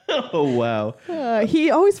 Oh, wow.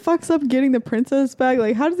 He always fucks up getting the princess back.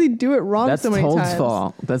 Like, how does he do it wrong That's so many Toad's times?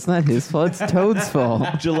 fault. That's not his fault. It's Toad's fault.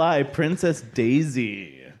 July, Princess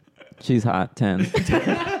Daisy. She's hot. 10.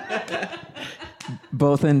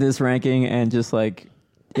 Both in this ranking and just like,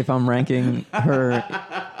 if I'm ranking her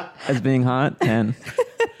as being hot, 10.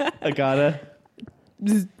 Agata.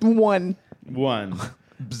 1. 1.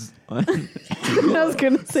 One. I was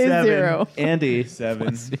gonna say 0. Andy.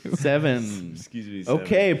 7. 7. Excuse me. 7.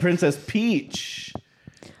 Okay, Princess Peach.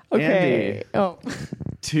 Okay. Oh.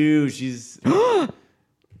 2. She's. I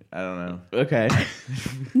don't know. Okay.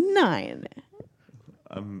 9.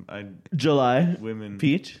 I July. women.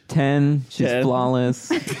 Peach. 10. She's 10. flawless.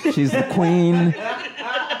 She's the queen.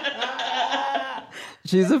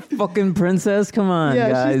 She's a fucking princess. Come on, Yeah,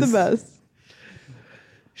 guys. she's the best.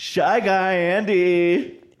 Shy Guy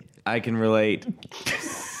Andy. I can relate.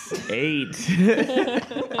 8.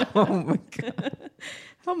 Oh my god.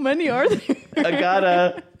 How many are there?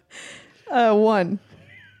 Agata. 1.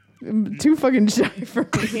 Too fucking shy for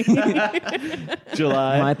me.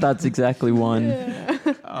 July. My thoughts exactly 1.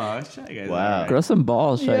 Oh, shy guys. Wow. Grow some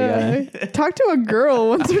balls, shy guy. Talk to a girl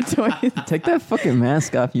once or twice. Take that fucking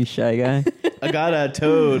mask off, you shy guy. Agata.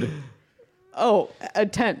 Toad. Oh, a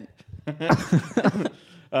 10.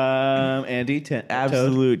 Andy. 10. Toad.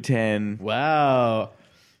 Absolute 10. Wow.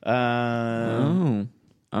 Oh,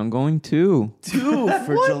 I'm going 2. 2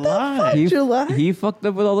 for July. July? He fucked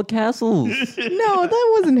up with all the castles. No,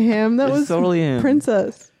 that wasn't him. That It's was totally him.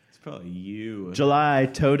 Princess. It's probably you. July.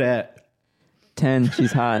 Toadette. 10.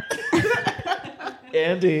 She's hot.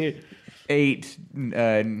 Andy. 8.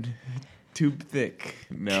 Too thick.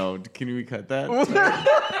 No, can we cut that?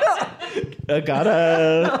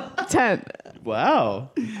 Agata. 10. Wow.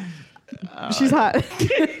 She's hot. I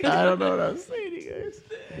don't know what I was saying to you guys.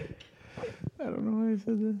 I don't know why I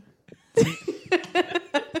said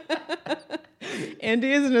that.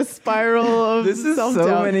 Andy is in a spiral of This is self-doubt.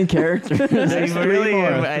 so many characters. There's three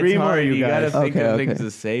more. It's Three more, hard. you You gotta guys. think Okay, of okay. things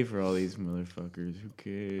to say for all these motherfuckers. Who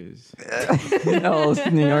cares? Oh, it's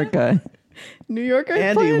New York guy. New Yorker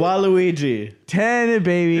Andy. playing? Waluigi. 10,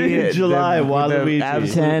 baby. July, The Waluigi.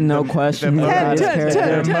 absolute- 10, no question. the He most- needs a 10, character.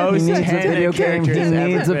 10, He 10, needs a 10 video game. He characters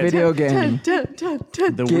needs a ever. video game. 10.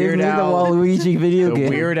 The Give Weird me the Al. Waluigi video The game.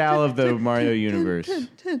 Weird Al of the Mario universe.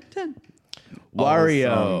 10.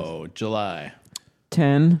 Wario. July.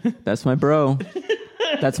 10. That's my bro.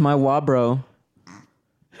 That's my wa bro.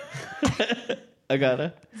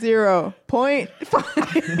 Agata.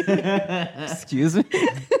 0.5. Excuse me.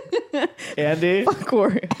 Andy.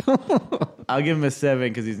 Wario. I'll give him a 7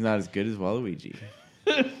 because he's not as good as Waluigi.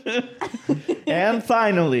 And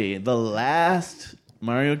finally, the last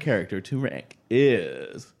Mario character to rank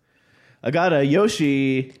is Agata.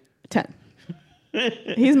 Yoshi. 10.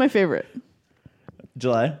 He's my favorite.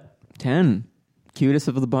 July. 10. Cutest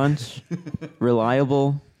of the bunch.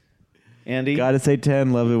 Reliable. Andy. Gotta say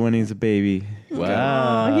 10. Love it when he's a baby.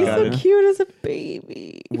 Wow. He's Got so it. cute as a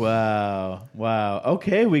baby. Wow. Wow.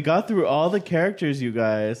 Okay, we got through all the characters, you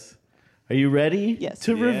guys. Are you ready Yes.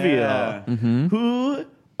 to Yeah. reveal who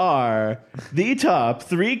are the top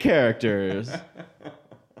 3 characters?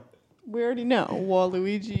 We already know.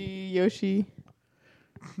 Waluigi, Yoshi.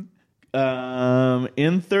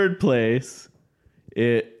 In third place,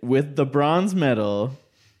 with the bronze medal,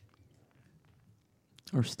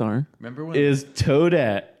 Or star. Remember when? is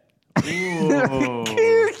Toadette. Ooh.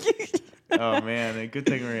 Oh man, a good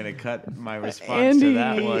thing we're gonna cut my response Andy to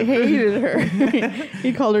that one. hated her.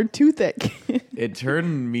 He called her too thick. It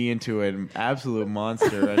turned me into an absolute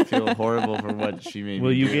monster. I feel horrible for what she made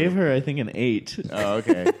Well, me you do. gave her, I think, an 8. Oh,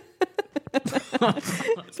 okay.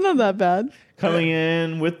 It's not that bad. Coming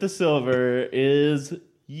in with the silver is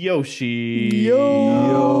Yoshi.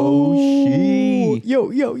 Yoshi.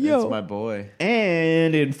 Yo. That's my boy.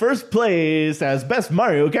 And in first place as best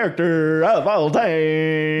Mario character of all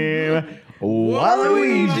time,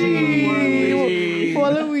 Waluigi.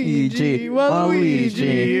 Waluigi.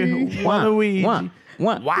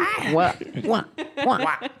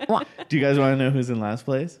 What? Do you guys want to know who's in last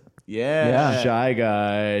place? Yeah. Shy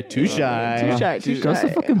Guy. Too shy. Too Grow some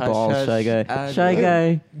shy. fucking Hush, balls, hush. shy guy. I Shy know.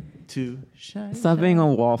 guy. Too shy. Stop being a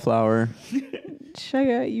wallflower.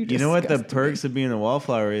 Sugar, you You know what the disgust me. perks of being a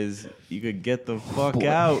wallflower is? You could get the fuck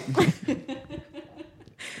out.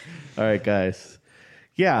 All right, guys.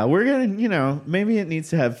 Yeah, we're going to, maybe it needs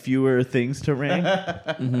to have fewer things to rank.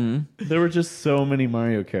 There were just so many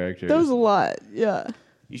Mario characters. That was a lot. Yeah.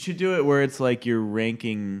 You should do it where it's like you're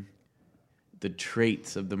ranking the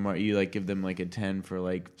traits of the you like give them like a 10 for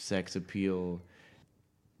like sex appeal.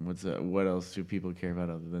 What else do people care about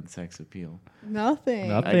other than sex appeal? Nothing.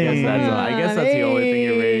 Nothing. I guess that's the only thing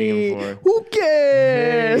you're rating him for. Who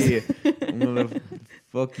cares? Hey, I'm gonna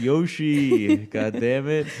fuck Yoshi. God damn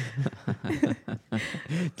it.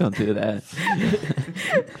 Don't do that.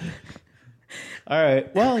 All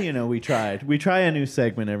right. Well, we tried. We try a new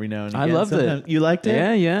segment every now and I again. loved it. Sometimes- You liked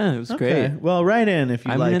it? Yeah, it was Okay. great. Well, write in if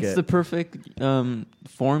you I like mean, it's it. the perfect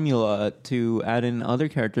formula to add in other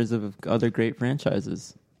characters of other great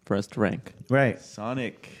franchises press to rank. Right.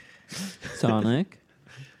 Sonic. Sonic,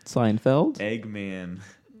 Seinfeld. Eggman.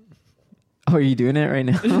 Oh, are you doing it right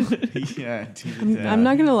now? Yeah. I'm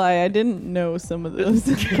not gonna lie, I didn't know some of those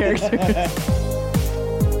characters.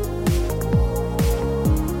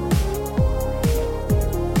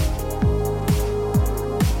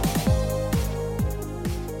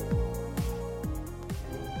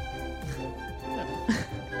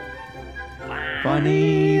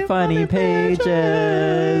 Funny, funny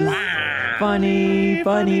pages. Funny,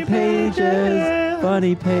 funny pages.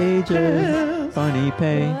 Funny pages. Funny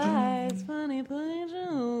pages. Funny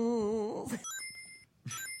pages.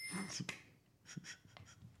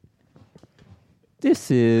 This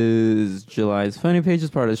is July's Funny Pages,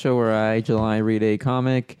 part of the show where I, July, read a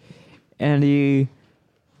comic. Andy,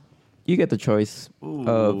 you get the choice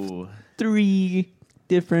of Ooh, 3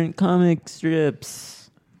 different comic strips.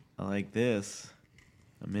 I like this.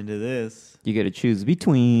 I'm into this. You get to choose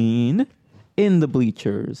between In the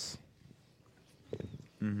Bleachers,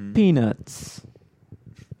 Peanuts,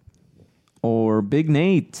 or Big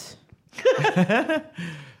Nate.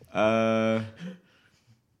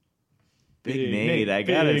 Big Nate. I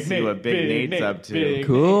gotta Big see Nate, what Big Big Nate's Nate, up to. Big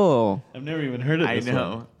Cool. I've never even heard of I this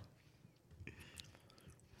know. one.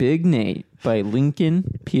 Big Nate by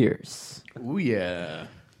Lincoln Pierce. Ooh, yeah.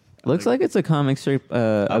 Looks like it's a comic strip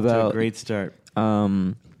Up to a about great start.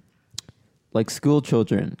 like school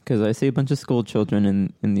children, because I see a bunch of school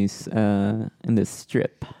children in this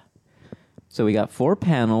strip. So we got 4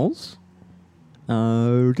 panels.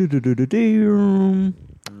 So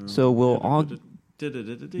we'll all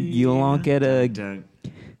you'll all get a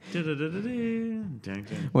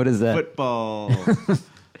what is that? Football.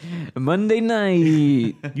 Monday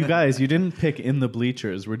night. You guys, you didn't pick In the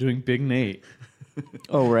Bleachers. We're doing Big Nate.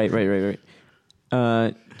 Oh right.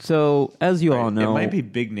 So as you all know, It might be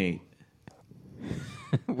Big Nate.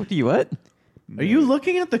 what? Are you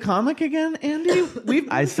looking at the comic again, Andy? We've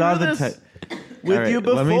been I saw through the this ti- with All right, you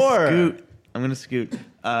before. Let me scoot. I'm gonna scoot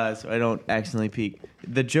so I don't accidentally peek.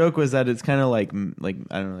 The joke was that it's kind of like I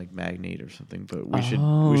don't know, like Magnate or something. But we should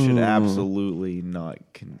Oh. absolutely not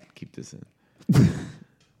keep this in.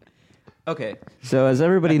 Okay. So as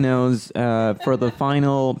everybody knows, for the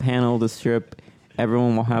final panel of the strip,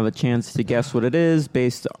 everyone will have a chance to guess what it is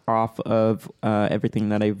based off of everything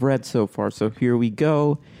that I've read so far. So here we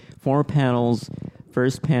go. 4 panels.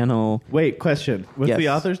 First panel, Wait, question. What's Yes. the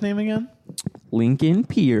author's name again? Lincoln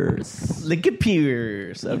Pierce. Lincoln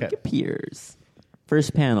Pierce. Okay. Lincoln Pierce.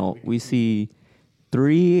 First panel, we see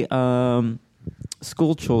 3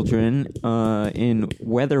 school children in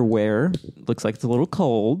weather wear. Looks like it's a little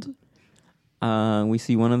cold. We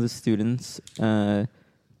see one of the students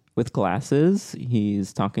with glasses.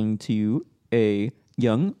 He's talking to a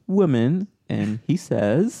young woman, and he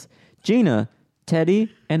says, "Gina, Teddy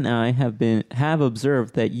and I have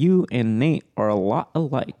observed that you and Nate are a lot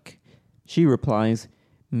alike." She replies,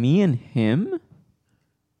 "Me and him?"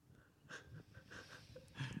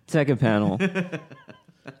 Second panel.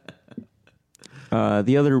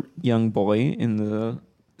 The other young boy in the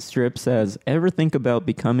strip says, "Ever think about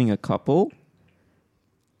becoming a couple?"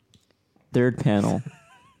 Third panel.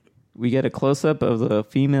 We get a close-up of the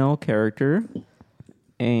female character,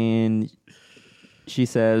 and she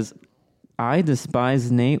says, "I despise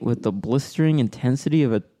Nate with the blistering intensity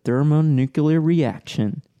of a thermonuclear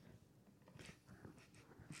reaction."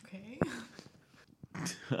 Okay.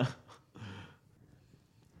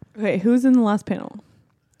 Okay, who's in the last panel?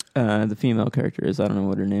 The female character is, I don't know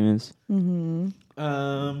what her name is.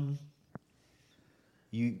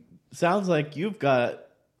 You sounds like you've got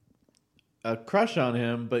a crush on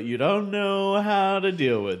him, but you don't know how to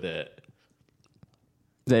deal with it.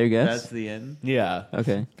 Is that your guess? That's the end. Yeah.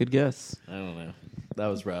 Okay, good guess. I don't know. That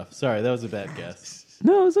was rough. Sorry, that was a bad guess.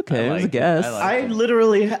 No, it was okay. It was a liked it. guess. I liked I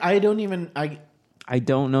literally, I don't even, I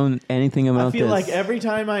don't know anything about I feel this. like every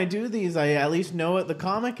time I do these, I at least know what the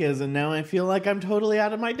comic is, and now I feel like I'm totally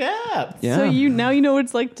out of my depth. Yeah. So you know what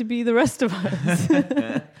it's like to be the rest of us.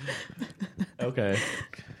 Okay.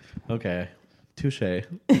 Okay. Touche.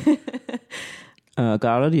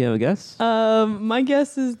 Gala, do you have a guess? My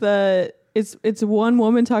guess is that it's one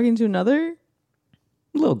woman talking to another.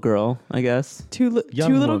 Little girl, I guess. Young two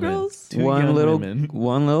little woman. girls. Two young women.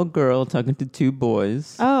 one little girl talking to 2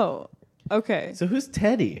 boys. Oh, okay. So who's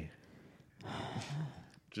Teddy?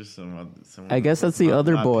 Just someone. I guess that's the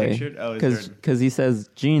other not boy. pictured? Oh, is there- Because he says,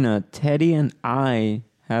 "Gina, Teddy and I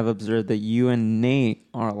have observed that you and Nate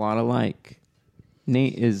are a lot alike."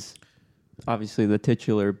 Nate is obviously the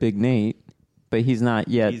titular Big Nate, but he's not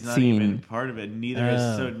yet He's not seen. even part of it. Neither is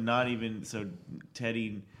Oh.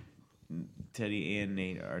 Teddy and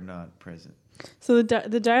Nate are not present. So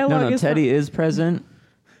the dialogue No, is Teddy is present.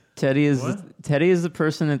 Teddy is the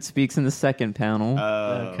person that speaks in the second panel.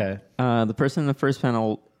 Okay. The person in the first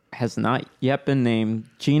panel has not yet been named.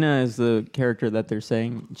 Gina is the character that they're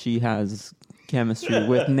saying she has chemistry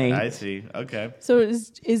with Nate. I see. Okay. So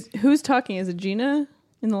is who's talking? Is it Gina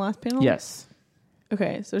in the last panel? Yes.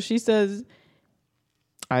 Okay, so she says,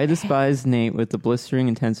 I despise Nate with the blistering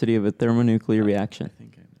intensity of a thermonuclear reaction.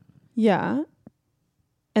 yeah.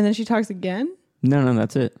 And then she talks again? No,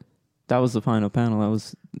 that's it. That was the final panel. That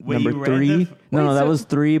was Wait, you number read 3. the No, that so- was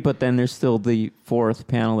 3, but then there's still the 4th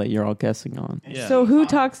panel that you're all guessing on. Yeah. So who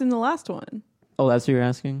talks in the last one? Oh, that's what you're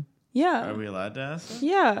asking? Yeah. Are we allowed to ask that?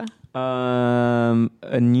 Yeah.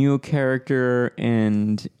 A new character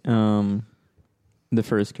and the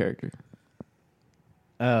first character.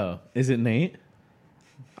 Oh, is it Nate?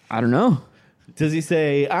 I don't know. Does he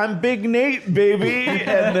say, I'm Big Nate, baby?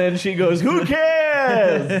 And then she goes, who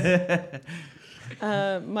cares?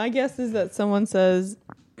 My guess is that someone says,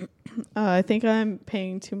 I think I'm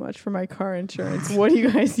paying too much for my car insurance. What do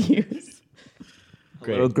you guys use?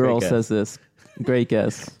 Great, Little girl great says this. Great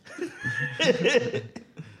guess.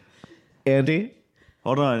 Andy?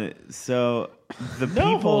 Hold on. So the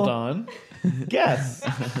No, people. hold on. Guess.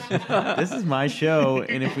 This is my show,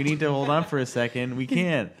 and if we need to hold on for a second, we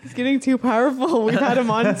can. It's getting too powerful. We've had him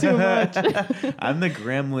on too much. I'm the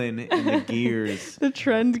gremlin in the gears. The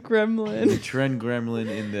trend The gremlin. trend gremlin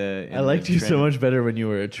in the. I liked you so much better when you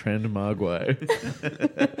were a trend mogwai.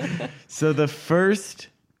 So the first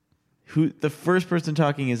person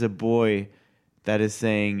talking is a boy that is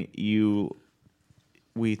saying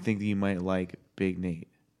we think that you might like Big Nate.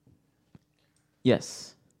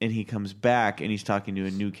 Yes. And he comes back and he's talking to a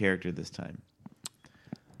new character this time.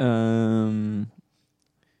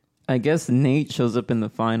 I guess Nate shows up in the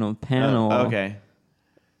final panel. Okay.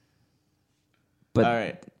 But All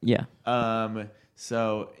right. yeah,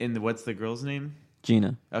 So what's the girl's name?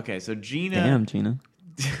 Gina. Okay, so Gina. Damn, Gina.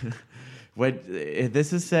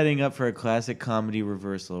 This is setting up for a classic comedy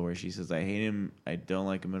reversal where she says, "I hate him. I don't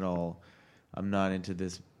like him at all. I'm not into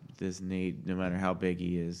this Nate, no matter how big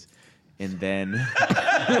he is." And then,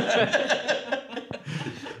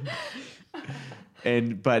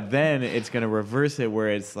 but then it's gonna reverse it where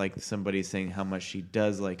it's like somebody saying how much she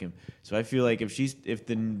does like him. So I feel like if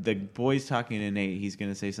the boy's talking to Nate, he's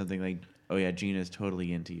gonna say something like, "Oh yeah, Gina's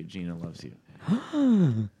totally into you. Gina loves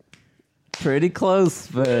you." Pretty close,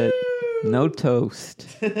 but no toast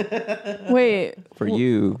Wait, for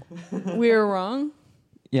you. we were wrong?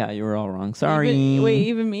 Yeah, you were all wrong. Sorry.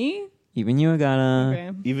 Even me? Even you, Agata.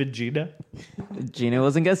 Okay. Even Gina? Gina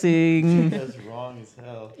wasn't guessing. That's wrong as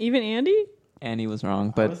hell. Even Andy? Andy was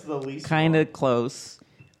wrong, was but the least kind of close.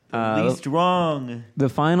 Least wrong. The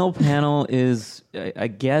final panel is, I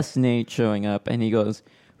guess, Nate showing up, and he goes,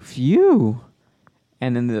 "Phew."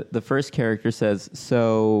 And then the first character says,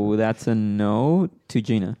 "So that's a no to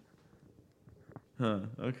Gina." Huh.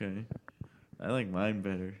 Okay. I like mine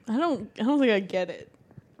better. I don't think I get it.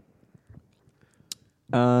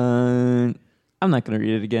 I'm not going to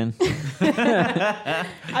read it again.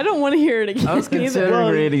 I don't want to hear it again. I was considering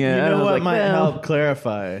Well, reading it. You I know was what like, might well. help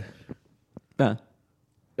clarify?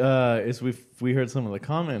 Uh, Is we heard some of the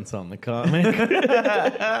comments on the comic.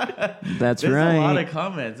 That's There's right. a lot of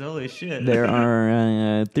comments. Holy shit. There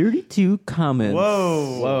are 32 comments.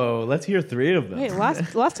 Whoa. Whoa, let's hear 3 of them. Wait,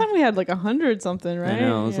 last time we had like 100 something, right? I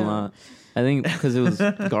know, it was a Yeah. lot. I think because it was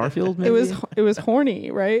Garfield, maybe? It was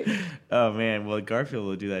horny, right? Oh man. Well, Garfield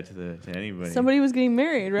will do that to anybody. Somebody was getting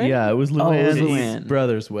married, right? Yeah, it was Oh, it was Luann's Luann.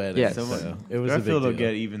 brother's wedding. Yes. so it was a big Garfield will deal.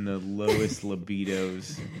 get even the lowest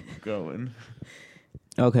libidos going.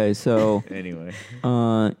 Okay, so Anyway.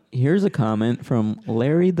 here's a comment from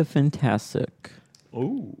Larry the Fantastic.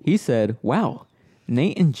 Ooh. He said, "Wow,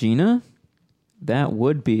 Nate and Gina, that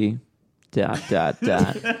would be ...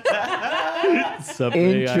 Something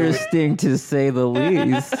Interesting to say the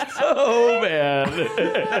least." Oh man.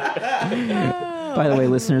 By the way,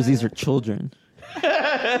 listeners, these are children.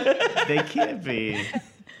 They can't be.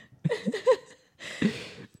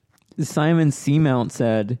 Simon Seamount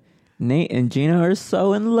said, "Nate and Gina are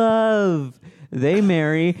so in love. They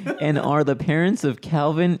marry and are the parents of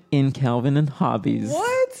Calvin in Calvin and Hobbies."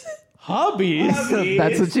 What? Hobbies.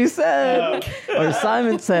 That's what you said. Or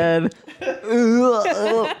Simon said,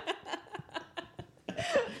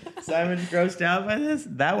 Simon's grossed out by this?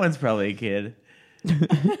 That one's probably a kid.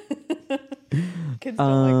 Kids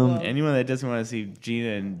don't like love. Anyone that doesn't want to see Gina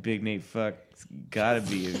and Big Nate fuck, it's gotta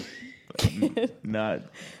be not.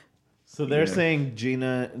 So they're Yeah.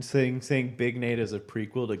 saying saying Big Nate is a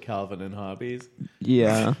prequel to Calvin and Hobbies.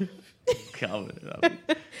 yeah. Calvin.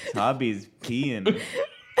 Hobbies peeing.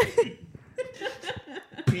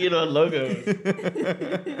 Peeing on logos.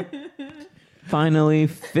 Finally,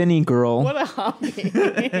 Finny Girl. What a hobby.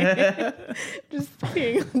 Just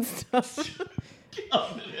peeing on stuff.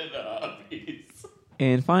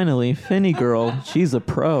 And finally, Finny Girl, she's a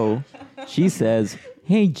pro. She says,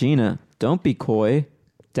 "Hey Gina, don't be coy. ...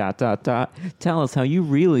 Tell us how you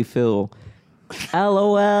really feel.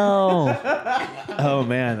 LOL." Oh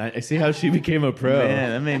man, I see how she became a pro.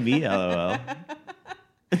 Man, that made me LOL.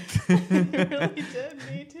 It really did.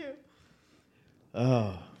 Me too.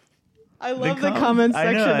 Oh, I love the comment I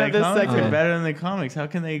section know, of this comments are segment. better than the comics. How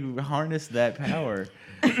can they harness that power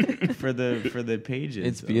for the pages?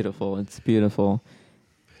 It's beautiful. It's beautiful.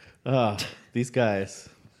 These guys.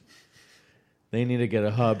 They need to get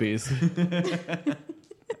a hobbies.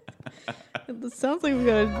 It sounds like we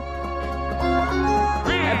got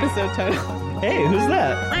an episode title. Hey, who's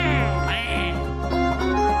that?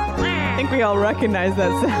 I think we all recognize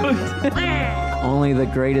that sound. Only the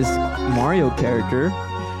greatest Mario character.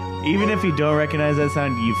 Even if you don't recognize that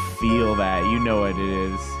sound, you feel that. You know what it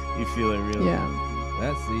is. You feel it really. Yeah.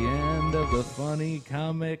 That's the end of the funny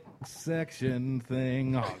comic section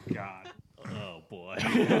thing. Oh, God. Oh, boy.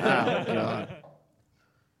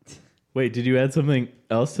 Wait, did you add something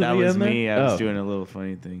else to That the was end there? me. I was Oh. doing a little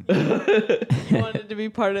funny thing. You wanted to be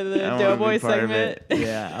part of the I wanna Doughboy be part of segment. it.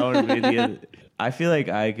 Yeah, I want to be the other. I feel like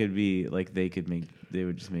I could be like they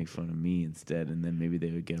would just make fun of me instead, and then maybe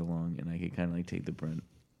they would get along, and I could kind of like take the brunt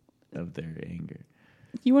of their anger.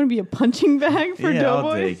 You want to be a punching bag for Yeah,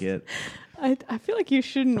 Doughboys? I'll take it. I feel like you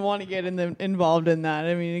shouldn't want to get involved in that.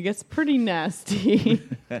 I mean, it gets pretty nasty.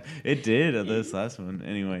 It did at this last one.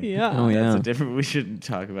 Anyway. Yeah. Oh, yeah. That's a different. We shouldn't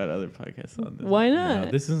talk about other podcasts on this. Why No,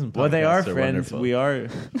 not? this isn't. Well, they are podcasts friends. wonderful. We are.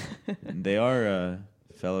 They are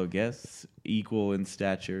fellow guests, equal in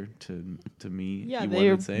stature to me. Yeah, you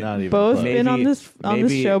they're would say. Not even both close. been on this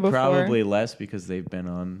maybe show before. Probably less because they've been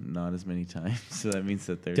on not as many times. So that means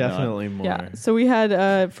that they're Definitely more. Yeah. So we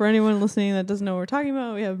had, for anyone listening that doesn't know what we're talking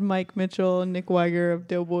about, we have Mike Mitchell and Nick Weiger of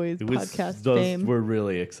Doughboys It was, podcast those fame. were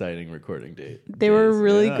really exciting recording days. They were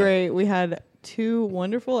really yeah. great. We had 2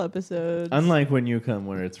 wonderful episodes. Unlike when you come,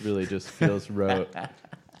 where it's really just feels rote.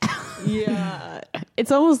 Yeah.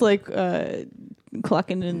 It's almost like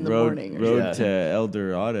clucking in the morning. Or Road Yeah. to El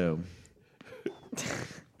Dorado.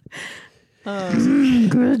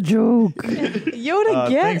 Good joke. Yoda,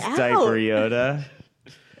 get thanks, out. Diaper Yoda.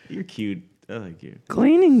 You're cute. I like you.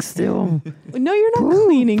 Cleaning still. No, you're not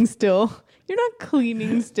cleaning still. You're not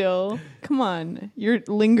cleaning still. Come on. You're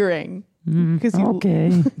lingering. Because you,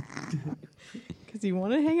 Okay. Because you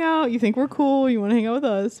want to hang out. You think we're cool. You want to hang out with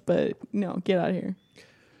us. But no, get out of here.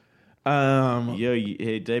 Yo,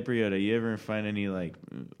 hey, Diaper Yoda, you ever find any like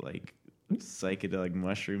psychedelic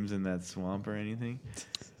mushrooms in that swamp or anything?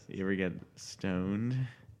 You ever get stoned?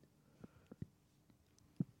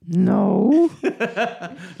 No.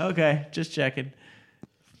 Okay, just checking.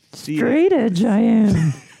 See ya. Straight edge I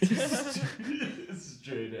am.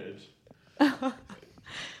 Straight edge.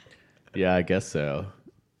 Yeah, I guess so.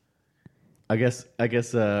 I guess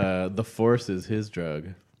the Force is his drug.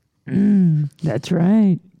 That's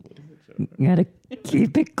right. Gotta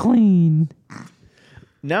keep it clean.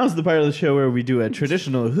 Now's the part of the show where we do a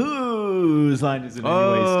traditional Whose Line Is It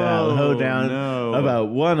Anyway style hoedown no. about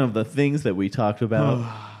one of the things that we talked about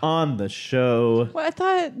on the show. Well, I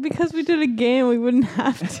thought because we did a game, we wouldn't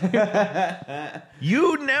have to.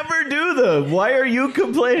 You never do them. Why are you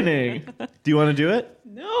complaining? Do you want to do it?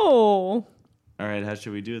 No. All right, how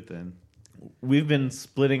should we do it then? We've been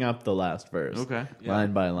splitting up the last verse. Okay.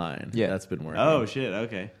 Line by line. Yeah. That's been working. Oh shit.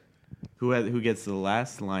 Okay. Who gets the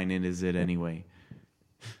last line in? Is it anyway?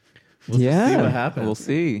 Yeah. see what happens. We'll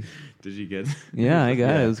see. Did you get? Yeah, I got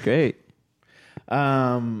it. Yeah. It was great.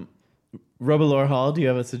 Rubalore Hall, do you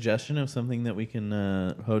have a suggestion of something that we can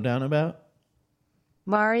hoe down about?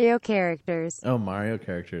 Mario characters. Oh, Mario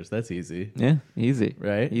characters. That's easy. Yeah, easy.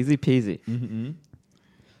 Right? Easy peasy. Mm-hmm.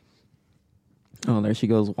 Oh, there she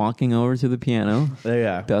goes walking over to the piano,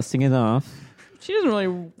 Yeah. dusting it off. She doesn't really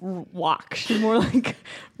walk. She more like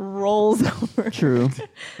rolls over. True.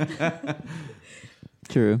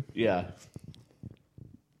 True. Yeah.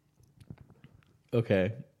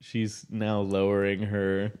 Okay. She's now lowering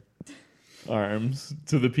her arms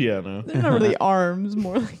to the piano. They're not really arms,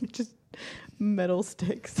 more like just metal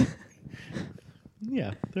sticks.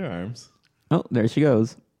 Yeah, they're arms. Oh, there she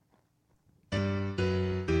goes.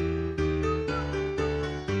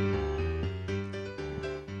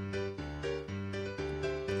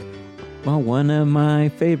 Well, one of my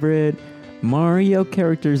favorite Mario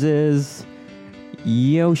characters is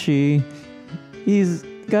Yoshi. He's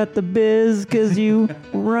got the biz because you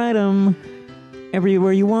ride him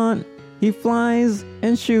everywhere you want. He flies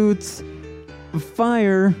and shoots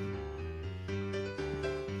fire.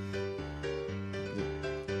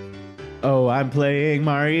 Oh, I'm playing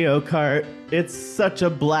Mario Kart. It's such a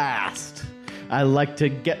blast. I like to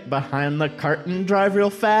get behind the cart and drive real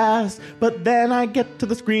fast, but then I get to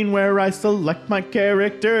the screen where I select my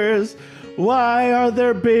characters. Why are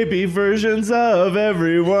there baby versions of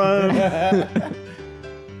everyone?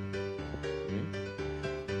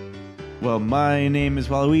 Well, my name is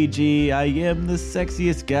Waluigi. I am the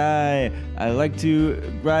sexiest guy. I like to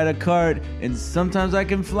ride a cart, and sometimes I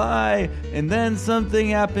can fly. And then something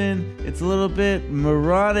happened. It's a little bit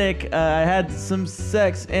moronic. I had some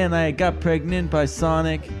sex, and I got pregnant by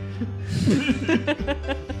Sonic.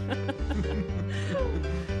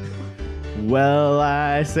 Well,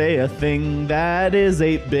 I say a thing that is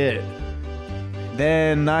 8-bit.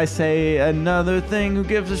 Then I say another thing. Who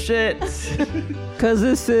gives a shit? 'Cause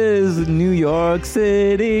this is New York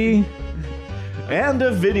City. And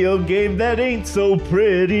a video game that ain't so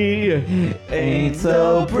pretty. Ain't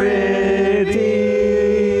so pretty.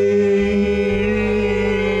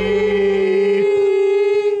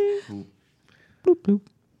 Bloop, bloop.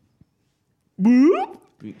 Boop.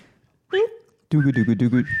 Dooga dooga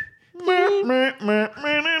dooga.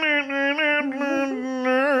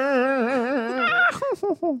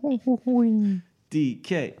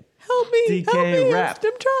 DK. Help me! DK help me! rap.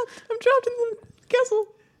 I'm trapped! I'm trapped in the castle.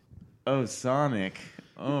 Oh, Sonic.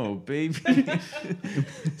 Oh, baby.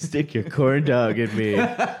 Stick your corn dog in me.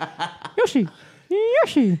 Yoshi!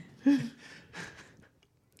 Yoshi!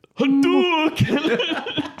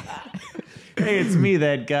 Hadouken! Hey, it's me,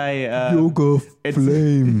 that guy. Yoga it's-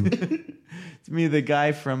 flame. It's me, the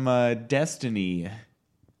guy from Destiny.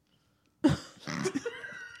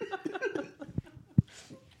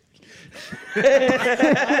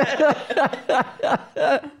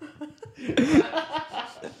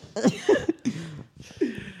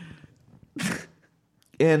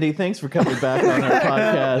 Andy, thanks for coming back on our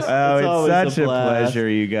podcast. Oh, it's always such a blast. pleasure,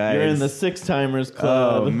 you guys. You're in the Six Timers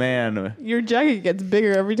Club. Oh, man. Your jacket gets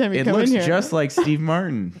bigger every time you It come looks in here. just like Steve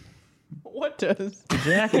Martin. What does? The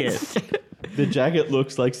jacket. The jacket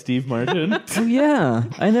looks like Steve Martin. Oh, yeah.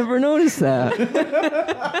 I never noticed that.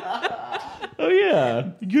 Oh,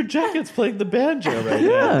 yeah. Your jacket's playing the banjo right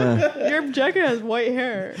now. Yeah. Your jacket has white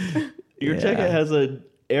hair. Your Yeah. jacket has an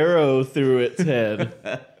arrow through its head.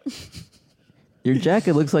 Your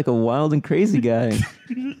jacket looks like a wild and crazy guy.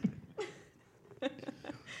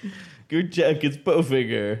 Your jacket's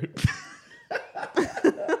Bowfinger.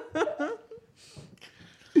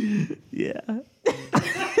 Yeah.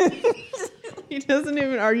 He doesn't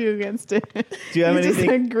even argue against it. Do you have he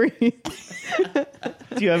anything? just agrees.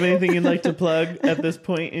 Do you have anything you'd like to plug at this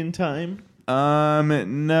point in time?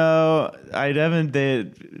 No, I haven't.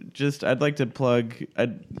 I'd like to plug. I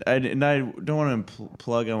don't want to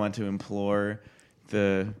plug. I want to implore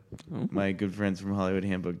my good friends from Hollywood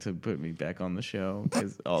Handbook to put me back on the show,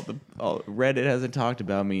 because Reddit hasn't talked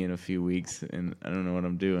about me in a few weeks, and I don't know what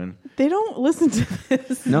I'm doing. They don't listen to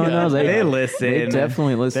this. No, They listen. They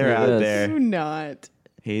definitely listen They're to out this. there. Do not.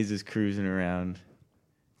 Hayes is cruising around,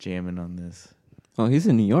 jamming on this. Oh, he's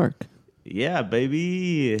in New York. Yeah,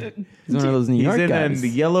 baby. He's one of those New York He's in guys. a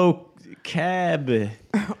yellow cab.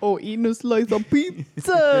 Oh, eating a slice of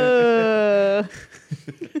pizza.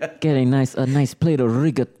 Get a nice plate of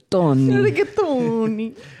rigatoni.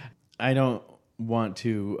 Rigatoni. I don't want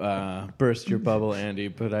to burst your bubble, Andy,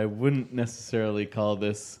 but I wouldn't necessarily call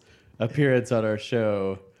this appearance on our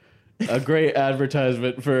show a great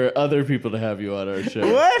advertisement for other people to have you on our show.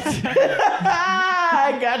 What?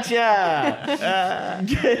 I gotcha.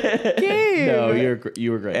 Gabe. No,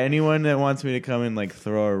 you were great. Anyone that wants me to come and like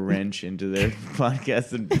throw a wrench into their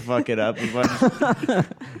podcast and fuck it up a bunch.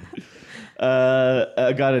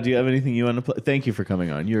 Agata, do you have anything you want to play? Thank you for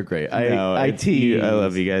coming on. You're great. I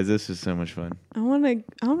love you guys. This was so much fun. I want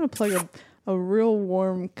to plug a real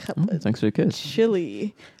warm cup of Thanks for the kiss.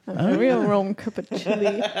 chili. A real warm cup of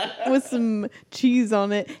chili with some cheese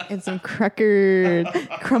on it and some crackers.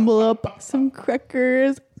 Crumble up some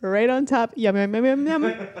crackers right on top. Yum, yum, yum, yum, yum.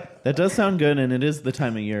 That does sound good, and it is the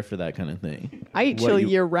time of year for that kind of thing. I eat What chili you-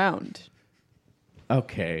 year round.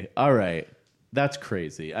 Okay, all right. That's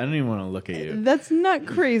crazy. I don't even want to look at you. That's not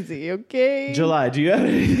crazy, okay? July, do you have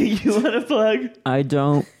anything you want to plug? I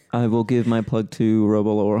don't. I will give my plug to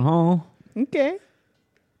Robo Lower Hall. Okay.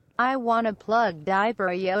 I want to plug Diaper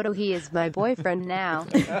Yoda. He is my boyfriend now.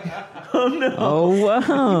 Oh,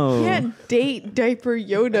 wow. Can't date Diaper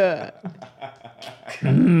Yoda.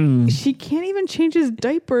 She can't even change his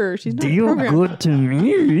diaper. She's not programmed. good to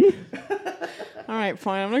me. All right,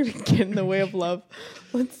 fine. I'm not going to get in the way of love.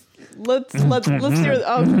 let's hear.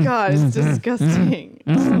 Oh God, it's disgusting.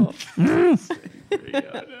 Oh.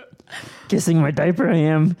 Kissing my diaper, I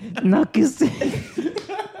am not kissing.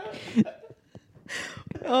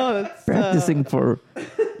 Oh, that's Practicing for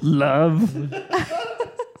love.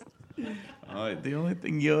 The only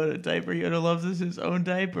thing Diaper Yoda loves is his own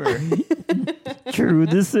diaper. True,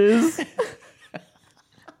 this is.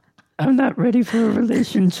 I'm not ready for a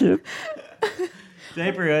relationship.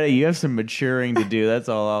 Diaper Yoda, you have some maturing to do. That's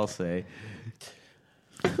all I'll say.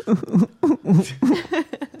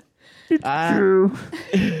 True.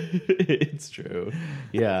 It's true.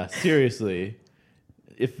 Yeah, seriously.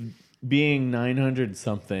 If being 900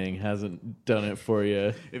 something hasn't done it for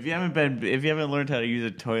you, If you haven't learned how to use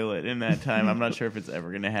a toilet in that time, I'm not sure if it's ever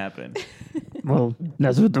going to happen. Well,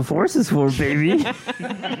 that's what the force is for, baby.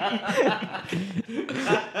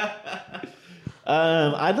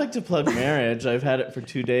 I'd like to plug Marriage. I've had it for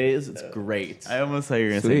 2 days. It's great. I almost thought you were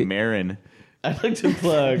going to say Sweet. Marin. I'd like to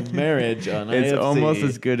plug Marriage on It's IFC. almost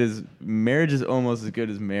as good as Marriage is almost as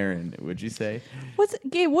good as Marin. Would you say?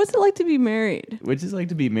 Gabe, what's it like to be married? Which is like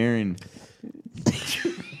to be Marin.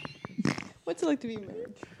 What's it like to be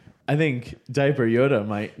married? I think Diaper Yoda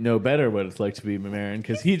might know better what it's like to be Marin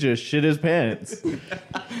because he just shit his pants.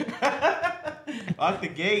 Off the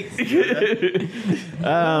gates.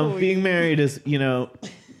 Being married is,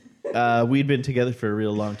 we'd been together for a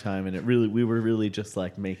real long time, and we were really just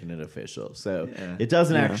like making it official. So it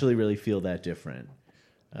doesn't actually really feel that different.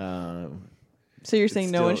 So you're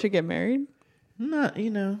saying no one should get married? Not,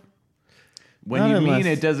 When Not you unless- mean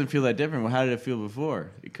it doesn't feel that different, well, how did it feel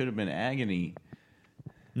before? It could have been agony.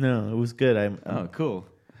 No, it was good. Oh, cool.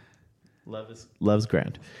 Love's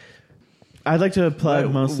grand. I'd like to plug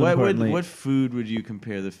importantly. What food would you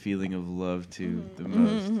compare the feeling of love to the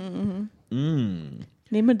most?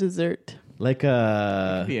 Name a dessert. Like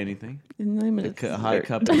Could be anything. Name a A dessert. hot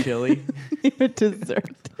cup of chili. Name a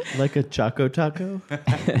dessert. like a Choco Taco.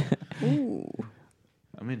 Ooh.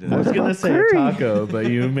 I'm into I was that. gonna say curry? taco, but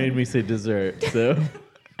you made me say dessert. So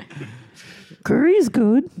Curry's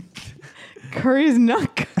good. Curry's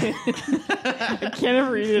not good. I can't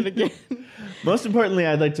ever eat it again. most importantly,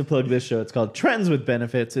 I'd like to plug this show. It's called Trends with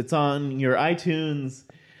Benefits. It's on your iTunes,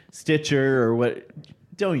 Stitcher, or what.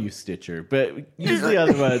 Don't use Stitcher, but use the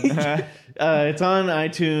other ones. It's on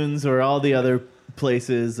iTunes or all the other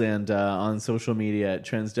places and on social media at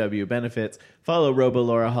Trends W Benefits. Follow Robo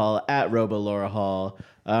Laura Hall at Robo Laura Hall.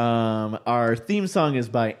 Our theme song is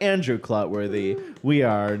by Andrew Clotworthy. We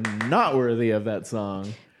are not worthy of that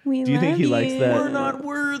song. Do you think he likes that? We're not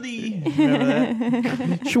worthy. Remember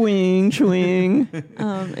that? Swing.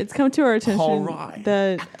 It's come to our attention All right.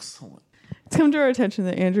 that Excellent. it's come to our attention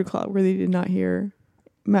that Andrew Clotworthy did not hear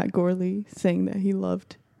Matt Gorley saying that he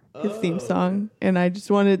loved his theme song, and I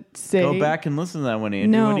just want to say, Go back and listen to that one,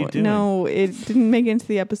 Andrew. What are you doing? No, it didn't make it into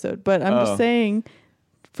the episode. But I'm just saying,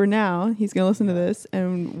 for now, he's going to listen to this,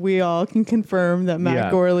 and we all can confirm that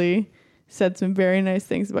Matt Gorley said some very nice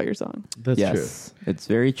things about your song. That's Yes, it's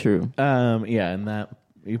very true. true. And that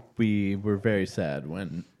we were very sad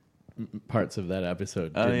when parts of that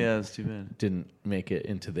episode Oh, yeah, that's too bad. didn't make it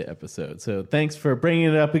into the episode. So thanks for bringing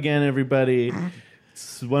it up again, everybody.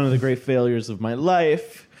 It's one of the great failures of my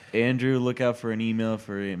life. Andrew, look out for an email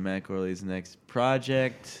for Matt Gorley's next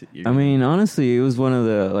project. I mean, honestly, it was one of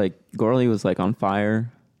the, Gorley was, on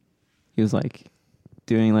fire. He was,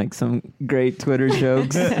 doing, some great Twitter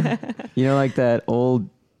jokes. Like that old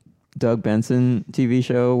Doug Benson TV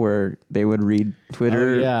show where they would read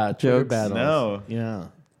Twitter Twitter jokes? battles. No. Yeah.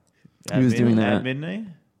 He was doing that. At midnight?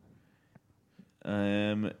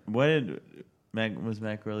 What did was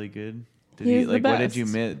Matt Gorley good? Did He was the what did you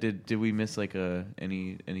best. miss? Did we miss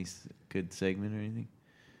any good segment or anything?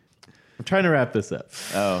 I'm trying to wrap this up.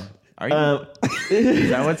 Oh, are you? Is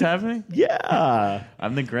that what's happening? Yeah.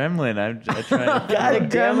 I'm the gremlin. I try to.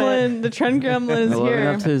 The Trend Gremlin is I love here.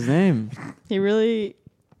 up to his name. He really...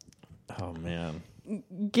 Oh, man.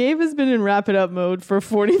 Gabe has been in wrap it up mode for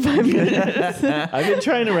 45 minutes. I've been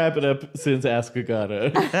trying to wrap it up since Ask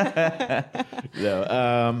Agata.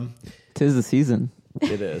 No, 'Tis the season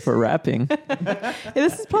it is. for rapping.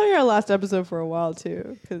 This is probably our last episode for a while,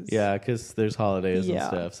 too. Yeah, because there's holidays and Yeah.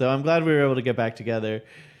 stuff. So I'm glad we were able to get back together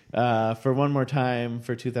for one more time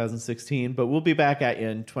for 2016. But we'll be back at you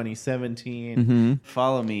in 2017.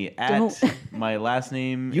 Follow me at Don't- my last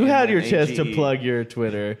name. You and had then your chance to HE. plug your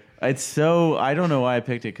Twitter. It's so I don't know why I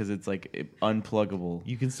picked it because it's unpluggable.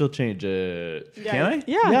 You can still change it. Can I?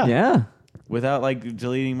 Yeah. Yeah. Without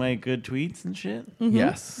deleting my good tweets and shit.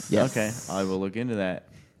 Yes. Yes. Okay, I will look into that.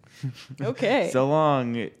 Okay. So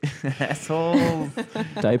long, assholes.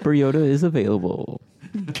 Diaper Yoda is available.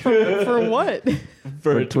 For what?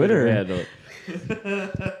 For a Twitter. handle.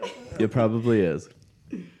 It probably is.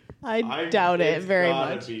 I doubt it very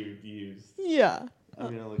much. Be used. Yeah.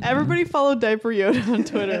 I'm gonna look Everybody follow Diaper Yoda on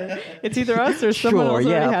Twitter. It's either us or someone Sure, else already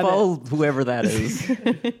yeah, had follow whoever that is.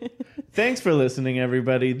 Thanks for listening,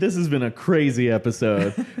 everybody. This has been a crazy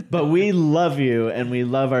episode, but we love you and we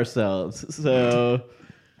love ourselves. So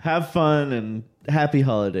have fun and happy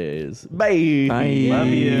holidays. Bye. Bye. Love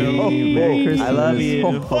you. Merry Christmas. I love you.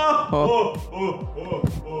 Ho, ho,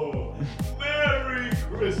 ho. Merry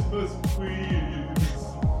Christmas, Queen.